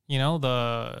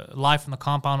 The live from the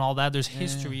compound, all that. There's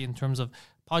history in terms of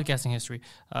podcasting history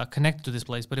connected to this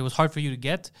place. But it was hard for you to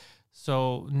get.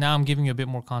 So now I'm giving you a bit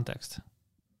more context.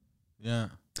 Yeah.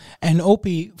 And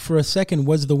Opie, for a second,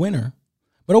 was the winner.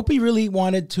 But Opie really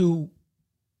wanted to...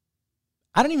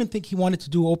 I don't even think he wanted to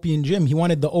do Opie and Jim. He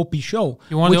wanted the Opie show.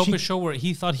 You wanted the which Opie show where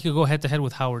he thought he could go head-to-head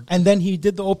with Howard. And then he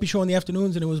did the Opie show in the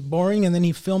afternoons, and it was boring. And then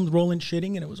he filmed Roland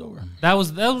shitting, and it was over. That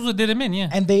was what did him in, yeah.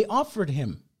 And they offered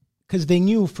him, because they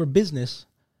knew for business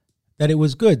that it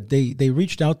was good. They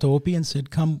reached out to Opie and said,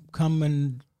 come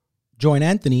and join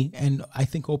Anthony. And I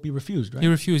think Opie refused, right? He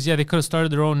refused. Yeah, they could have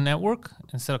started their own network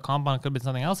instead of Compound. It could have been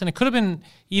something else, and it could have been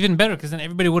even better because then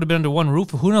everybody would have been under one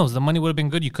roof. Who knows? The money would have been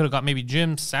good. You could have got maybe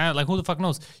Jim, Sam, like who the fuck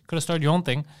knows? You could have started your own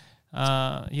thing.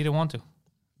 You didn't want to.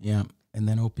 Yeah. And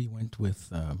then Opie went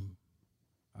with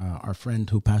our friend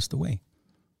who passed away.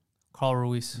 Carl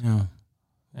Ruiz. Yeah.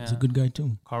 Yeah. He's a good guy,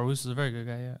 too. Carl Ruiz is a very good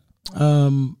guy. Yeah.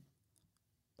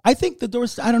 I think the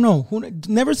doors, I don't know.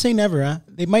 Never say never, huh?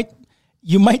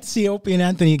 You might see Opie and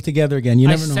Anthony together again. You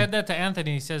never know. I said that to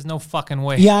Anthony. He says, "No fucking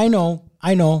way." Yeah, I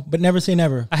know, but never say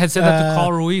never. I had said that to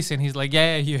Carl Ruiz, and he's like,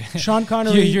 "Yeah, you." Sean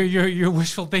Connery. You're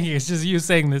wishful thinking. It's just you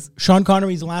saying this. Sean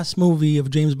Connery's last movie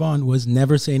of James Bond was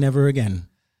Never Say Never Again.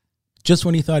 Just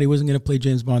when he thought he wasn't going to play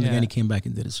James Bond again, he came back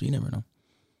and did it. So you never know.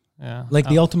 Yeah. Like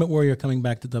the Ultimate Warrior coming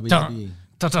back to WWE.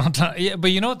 Dun, dun, dun. Yeah,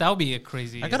 but you know what? That would be a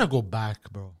crazy. I gotta go back,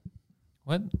 bro.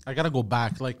 What? I gotta go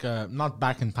back, like not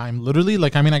back in time, literally.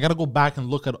 Like I gotta go back and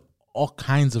look at all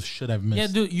kinds of shit I've missed. Yeah,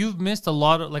 dude, you've missed a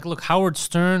lot of look Howard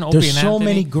Stern, Opie There's and so Anthony.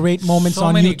 many great moments So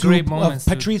on many YouTube great moments,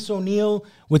 of dude. Patrice O'Neill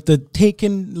with the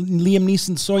taken Liam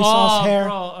Neeson soy sauce hair.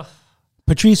 Bro.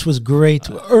 Patrice was great.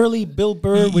 Early Bill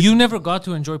Burr. With, You never got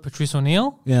to enjoy Patrice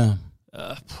O'Neill, yeah,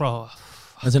 bro.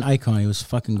 as an icon, he was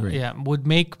fucking great. Yeah, would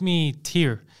make me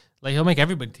tear. Like he'll make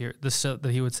everybody tear. The stuff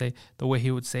that he would say, the way he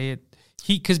would say it.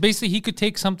 Because basically he could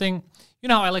take something. You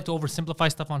know how I like to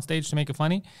oversimplify stuff on stage to make it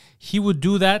funny? He would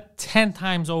do that 10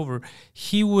 times over.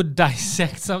 He would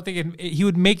dissect something and he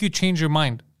would make you change your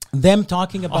mind Them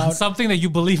talking on about something that you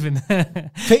believe in.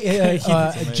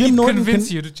 Jim Norton.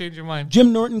 Convince you to change your mind.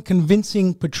 Jim Norton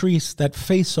convincing Patrice that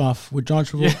Face Off with John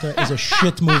Travolta is a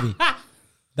shit movie.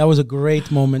 That was a great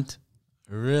moment.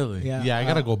 Really? Yeah, I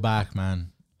gotta go back,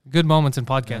 man. Good moments in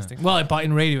podcasting. Well,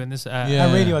 in radio in this. Yeah.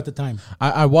 On radio at the time.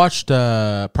 I watched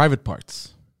Private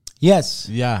Parts. Yes.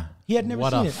 Yeah. He had never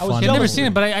What seen a it. I was fun I've never jealous. seen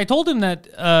it, but I told him that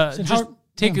Said, just how-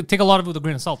 take a lot of it with a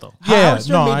grain of salt, though. Yeah, Howard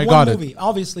Stern no, made I one got it. movie.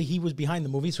 Obviously, he was behind the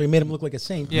movie, so he made him look like a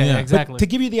saint. Yeah, Yeah. exactly. But to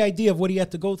give you the idea of what he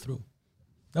had to go through,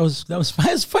 that was it was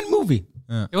a fun movie.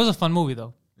 It was a fun movie,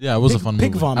 though. Yeah, it was Pig- a fun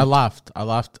pig movie. vomit. I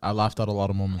laughed at a lot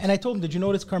of moments. And I told him, "Did you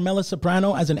notice Carmela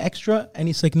Soprano as an extra?" And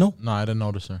he's like, "No, No, I didn't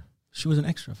notice her. she was an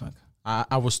extra." Fuck.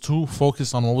 I was too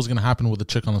focused on what was gonna happen with the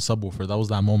chick on the subwoofer. That was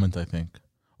that moment, I think.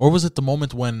 Or was it the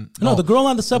moment when No, the girl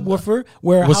on the subwoofer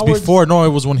where it was Howard, before? No, it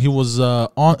was when he was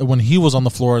on the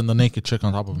floor and the naked chick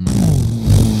on top of him.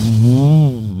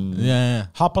 Yeah.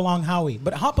 Hop Along Howie.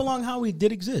 But Hop Along Howie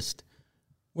did exist,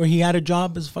 where he had a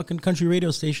job as a fucking country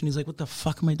radio station. He's like, "What the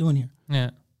fuck am I doing here?"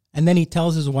 Yeah. And then he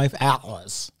tells his wife,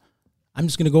 "Atlas, I'm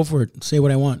just gonna go for it, say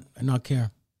what I want, and not care,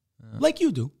 like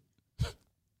you do."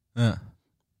 Yeah.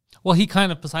 Well,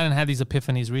 Poseidon had these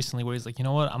epiphanies recently where he's like, you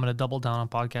know what? I'm going to double down on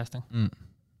podcasting.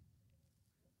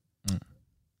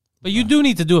 But you do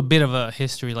need to do a bit of a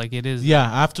history, like it is. Yeah,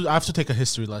 I have to take a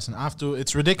history lesson.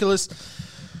 It's ridiculous.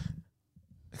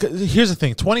 'Cause here's the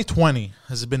thing: 2020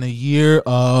 has been a year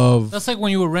of That's like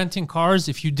when you were renting cars.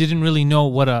 If you didn't really know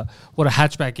what a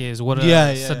hatchback is, what a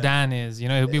Yeah. sedan is, it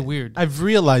would be weird. I've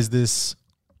realized this.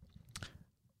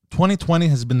 2020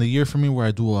 has been the year for me where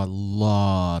I do a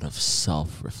lot of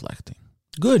self-reflecting.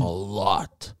 Good. A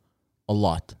lot.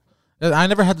 I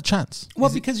never had the chance. Well,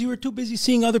 because you were too busy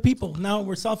seeing other people. Now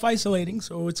we're self-isolating,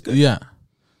 so it's good. Yeah,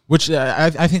 which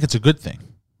I think it's a good thing.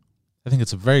 I think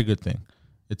it's a very good thing.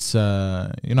 It's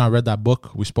I read that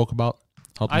book we spoke about.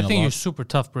 Helped me I a think lot. you're super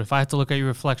tough, but if I have to look at your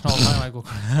reflection all the time, I go,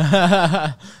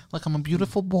 Like I'm a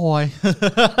beautiful boy.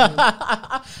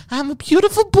 I'm a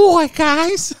beautiful boy,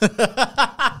 guys.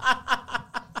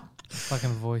 fucking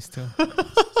voice too.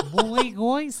 Boy,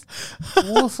 guys.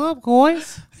 What's up,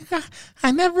 guys?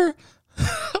 I never.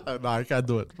 No, I can't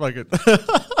do it. Fuck it.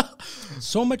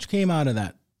 So much came out of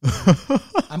that.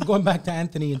 I'm going back to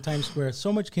Anthony in Times Square.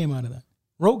 So much came out of that.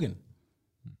 Rogan.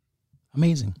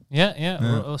 Amazing.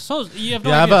 Yeah. So you have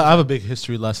no Yeah, idea. I have a big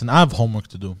history lesson. I have homework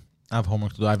to do. I've I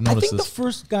noticed think this. the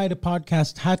first guy to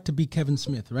podcast had to be Kevin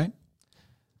Smith, right?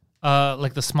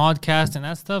 Like the Smodcast and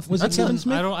that stuff. Was it Kevin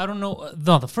Smith? I don't know.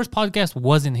 No, the first podcast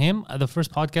wasn't him. The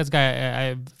first podcast guy,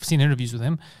 I've seen interviews with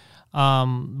him.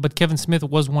 But Kevin Smith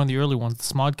was one of the early ones.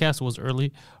 The Smodcast was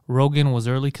early. Rogan was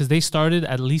early because they started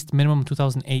at least minimum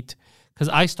 2008. Because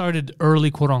I started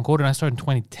early, quote unquote, and I started in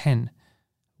 2010,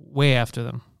 way after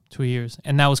them, 2 years.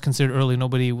 And that was considered early.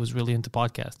 Nobody was really into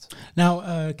podcasts.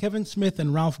 Now, Kevin Smith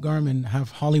and Ralph Garman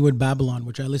have Hollywood Babylon,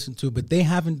 which I listen to, but they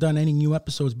haven't done any new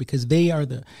episodes because they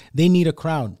need a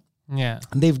crowd. Yeah.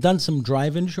 And they've done some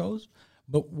drive-in shows,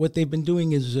 but what they've been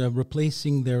doing is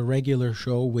replacing their regular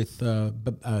show with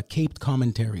caped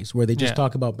commentaries where they just Yeah.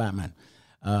 talk about Batman.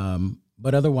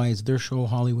 But otherwise, their show,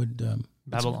 Hollywood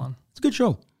Babylon. it's a good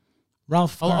show.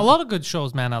 Ralph, A lot of good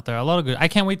shows, man, out there. A lot of good. I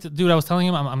can't wait to, dude. I was telling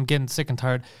him, I'm getting sick and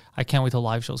tired. I can't wait till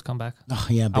live shows come back. oh,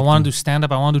 yeah, I want to do stand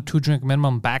up. I want to do 2 drink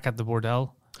minimum back at the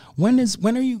Bordel. When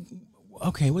are you?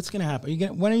 Okay, what's gonna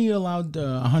happen? When are you allowed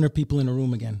 100 people in a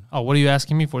room again? Oh, what are you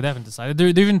asking me for? They haven't decided. They're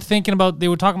even thinking about. They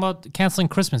were talking about canceling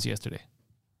Christmas yesterday.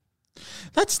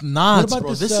 That's nuts, about bro.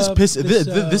 this,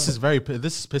 This is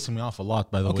pissing me off a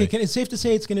lot. By the Okay, way, it's safe to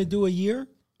say it's gonna do a year.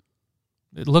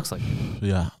 It looks like.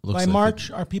 yeah. Looks By like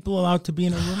March, are people allowed to be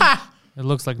in a room? It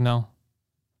looks like no.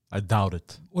 I doubt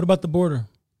it. What about the border?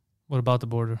 What about the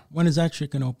border? When is that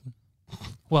shit gonna open?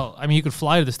 Well, I mean, you could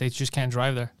fly to the States. You just can't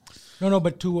drive there. No,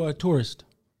 but to a tourist.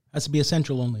 Has to be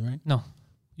essential only, right? No,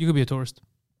 you could be a tourist,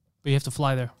 but you have to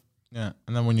fly there. Yeah,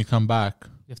 and then when you come back,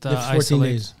 You have to You have 14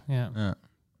 isolate. days. Yeah. yeah.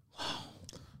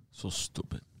 So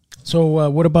stupid. So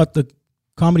what about the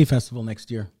comedy festival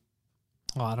next year?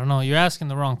 Well, I don't know. You're asking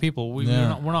the wrong people.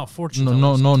 Yeah. We're not fortunate.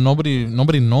 No,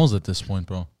 nobody knows at this point,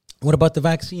 bro. What about the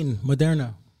vaccine,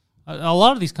 Moderna? A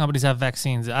lot of these companies have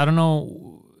vaccines. I don't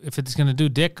know if it's going to do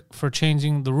dick for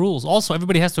changing the rules. Also,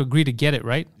 everybody has to agree to get it,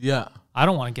 right? Yeah. I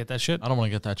don't want to get that shit. I don't want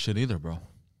to get that shit either, bro.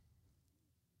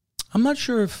 I'm not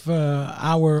sure if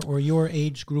our or your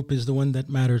age group is the one that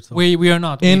matters. Though. We are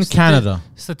not. In Canada.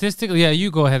 Statistically, yeah,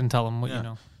 you go ahead and tell them what you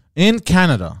know. In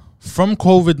Canada, from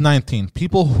COVID-19,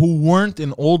 people who weren't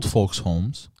in old folks'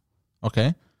 homes,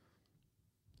 okay,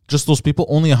 just those people,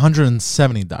 only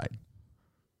 170 died.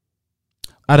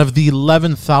 Out of the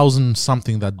 11,000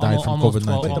 something that died from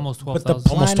COVID-19. Almost But the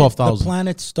 12,000. Almost 12,000. The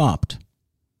planet stopped,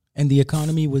 and the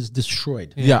economy was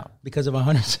destroyed Yeah. because of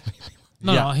 170 people.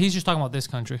 No, he's just talking about this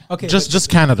country. Okay, Just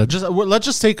Canada. Let's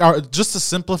just take just to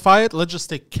simplify it, let's just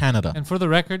take Canada. And for the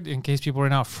record, in case people are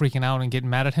now freaking out and getting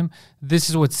mad at him,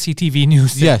 this is what CTV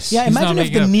News said. Yes. yeah, He's not imagine if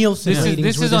making the up. Nielsen This is- ratings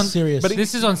this were is this on- serious. but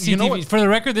This is on CTV. You know what? For the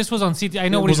record, this was on CTV. I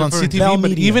know It what was he's on referring to. Bell CTV, but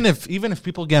Media. even if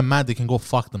people get mad, they can go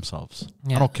fuck themselves.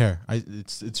 Yeah. I don't care.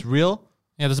 It's real.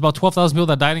 Yeah, there's about 12,000 people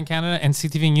that died in Canada, and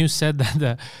CTV News said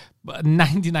that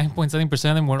 99.7%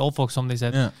 of them were in old folks' home, they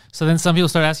said. Yeah. So then some people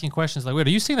started asking questions like, wait,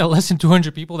 are you saying that less than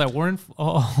 200 people that were in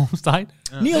homes died?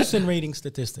 Nielsen rating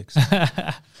statistics.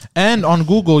 And on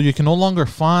Google, you can no longer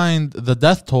find the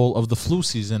death toll of the flu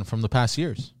season from the past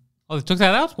years. Oh, they took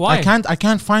that out? Why? I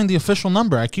can't find the official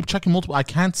number. I keep checking multiple. I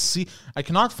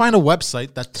cannot find a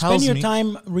website that tells Spend your me.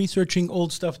 time researching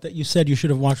old stuff that you said you should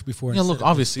have watched before. Yeah, look, instead of-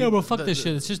 obviously. Yeah, but fuck this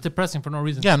shit. It's just depressing for no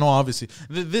reason. Yeah, no, obviously.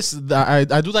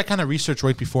 I do that kind of research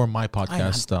right before my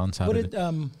podcast on What Saturday.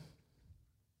 did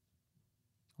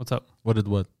What's up? What?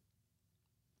 You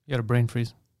had a brain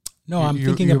freeze. No, You're- I'm you're-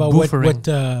 thinking you're about buffering.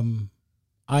 what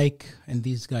Ike and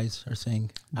these guys are saying.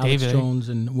 Alex David. Jones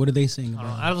and what are they saying? I don't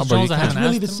know. about it? Alex How about Jones, you? I That's haven't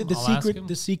really asked him. the I'll ask secret. him.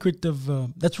 The secret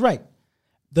of that's right.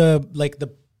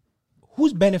 The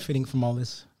who's benefiting from all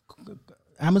this?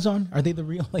 Amazon? Are they the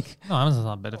real like? No, Amazon's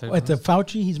not benefiting. What from the this.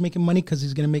 Fauci? He's making money because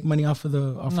he's going to make money off of the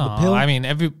No, pill. I mean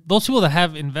those people that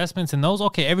have investments in those.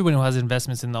 Okay, everyone who has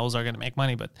investments in those are going to make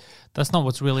money, but that's not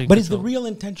what's really. in but is the control. real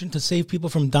intention to save people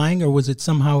from dying, or was it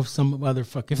somehow some other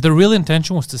fucking? If the real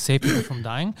intention was to save people from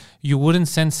dying, you wouldn't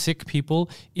send sick people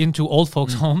into old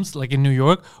folks' homes like in New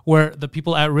York, where the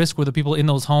people at risk were the people in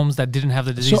those homes that didn't have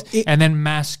the disease, and then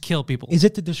mass kill people. Is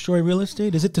it to destroy real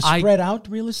estate? Is it to spread out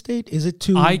real estate? Is it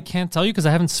to? I can't tell you because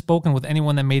I haven't spoken with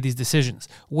anyone that made these decisions.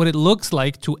 What it looks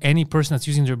like to any person that's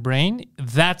using their brain,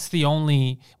 that's the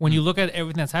only, when you look at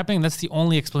everything that's happening, that's the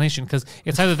only explanation, because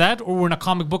it's either that or we're in a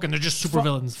comic book and they're just super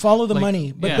villains. follow the Like,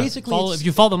 money. But yeah, basically, it's- if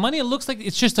you follow the money, it looks like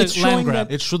it's just a It's land showing grab.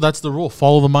 that- It's true. That's the rule.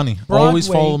 Follow the money. Always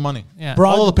Broadway- follow the money. Yeah.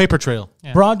 Follow the paper trail.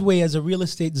 Yeah. Broadway as a real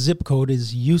estate zip code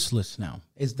is useless now.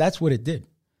 That's what it did.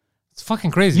 It's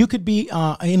fucking crazy. You could be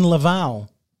in Laval,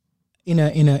 in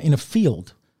a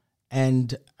field,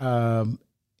 and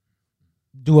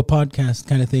do a podcast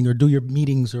kind of thing, or do your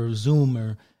meetings or Zoom,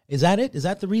 or is that it? Is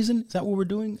that the reason? Is that what we're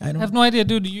doing? I I don't. have no idea,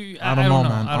 dude. I don't know,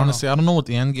 man. I don't Honestly, know. I don't know what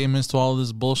the end game is to all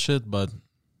this bullshit, but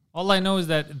All I know is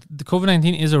that the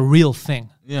COVID-19 is a real thing.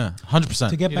 yeah, 100%.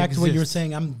 To get It back to what you were exists.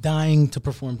 saying, I'm dying to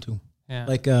perform to. Yeah.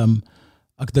 Like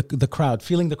the crowd,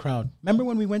 feeling the crowd. Remember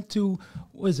when we went to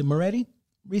what is it, Moretti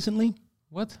recently?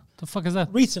 What the fuck is that?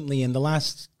 Recently, in the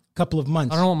last couple of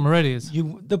months. I don't know what Moretti is.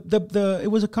 You the it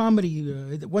was a comedy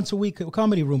once a week, a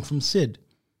comedy room from Sid.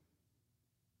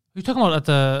 Are you talking about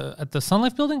at the Sun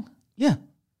Life building? Yeah.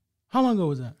 How long ago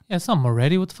was that? Yeah, it's not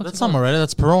Moretti. What the fuck? That's is not that? Moretti.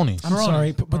 That's Peroni. I'm Peroni.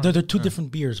 sorry, but they're two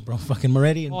different beers, bro. Fucking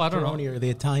Moretti and Oh, I don't Peroni know. are the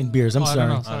Italian beers. I'm Oh, I sorry.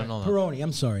 don't know. I don't know that. Peroni,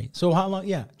 I'm sorry. So how long?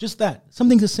 Yeah, just that.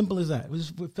 Something as simple as that.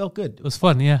 It felt good. It was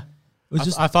fun. Yeah. It was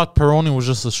just I thought Peroni was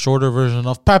just a shorter version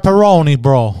of pepperoni,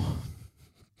 bro.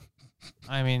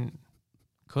 I mean,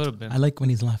 could have been. I like when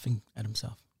he's laughing at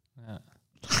himself.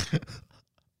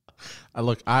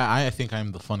 I think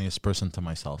I'm the funniest person to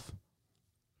myself.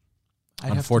 I'd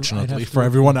have to- Unfortunately I'd have for to-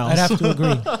 everyone else. I'd have to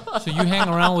agree. So you hang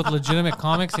around with legitimate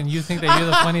comics and you think that you're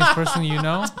the funniest person you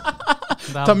know?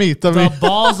 To me. The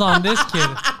balls on this kid.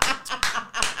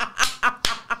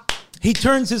 He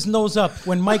turns his nose up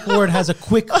when Mike Ward has a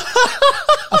quick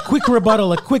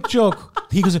rebuttal, a quick joke.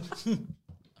 He goes,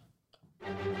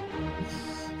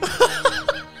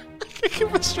 I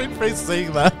keep a straight face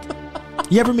saying that.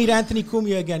 you ever meet Anthony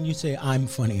Cumia again? You say, I'm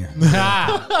funnier.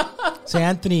 Ah, Say,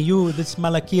 Anthony, you, this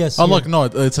Malachias. Oh, here." look, no,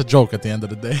 it's a joke at the end of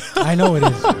the day. I know it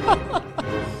is.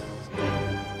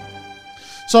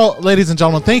 So, ladies and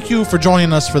gentlemen, thank you for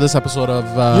joining us for this episode of...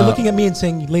 You're looking at me and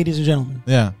saying, ladies and gentlemen.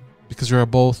 Yeah, because you're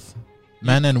both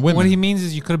men and women. what he means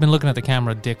is you could have been looking at the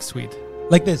camera, dick sweet.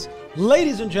 Like this.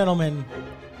 Ladies and gentlemen.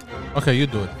 Okay, you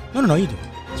do it. No, you do it.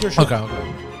 It's your show.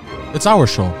 Okay. It's our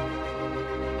show.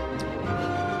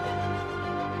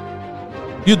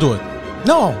 You do it.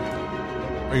 No.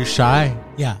 Are you shy?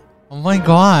 Yeah. Oh my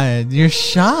God, you're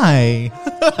shy.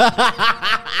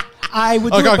 I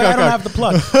would do Okay, it, but okay, I don't okay. have the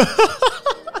plug.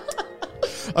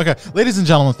 Okay, ladies and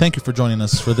gentlemen, thank you for joining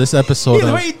us for this episode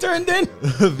Either way, of he turned in.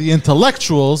 The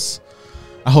Intellectuals.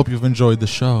 I hope you've enjoyed the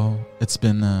show. It's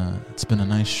been a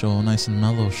nice show, nice and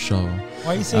mellow show.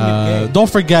 Why are you saying you're gay? Don't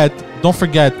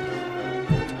forget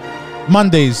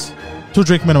Mondays, 2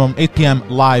 drink minimum, 8 p.m.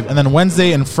 live. And then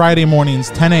Wednesday and Friday mornings,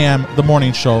 10 a.m., the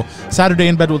morning show. Saturday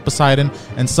in bed with Poseidon.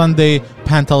 And Sunday,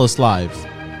 Pantelis live.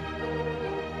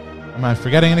 Am I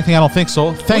forgetting anything? I don't think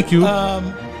so. Thank you.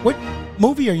 What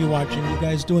movie are you watching? You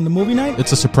guys doing the movie night?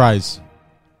 It's a surprise.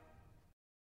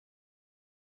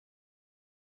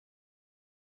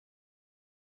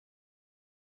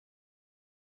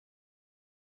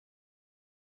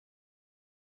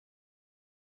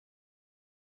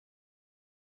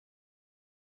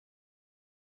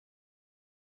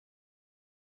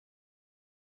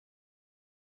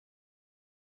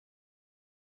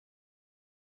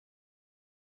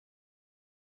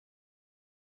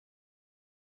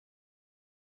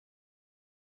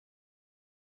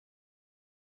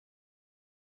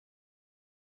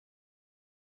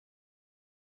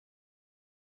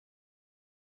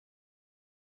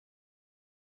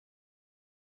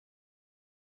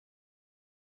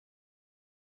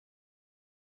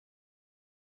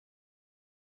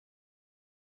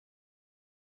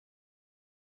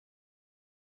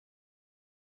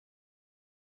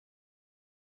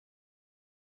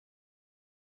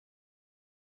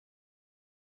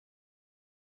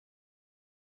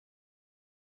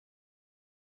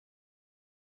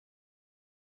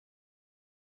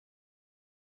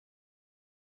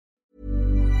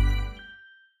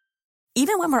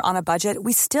 Even when we're on a budget,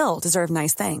 we still deserve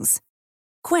nice things.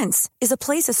 Quince is a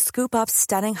place to scoop up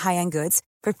stunning high-end goods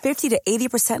for 50 to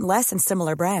 80% less than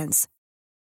similar brands.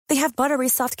 They have buttery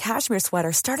soft cashmere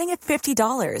sweaters starting at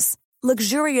 $50,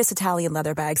 luxurious Italian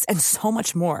leather bags, and so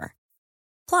much more.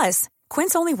 Plus,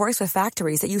 Quince only works with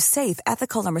factories that use safe,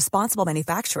 ethical, and responsible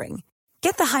manufacturing.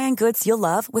 Get the high-end goods you'll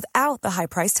love without the high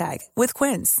price tag with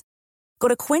Quince. Go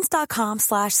to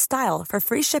quince.com/style for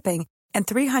free shipping and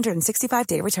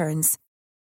 365-day returns.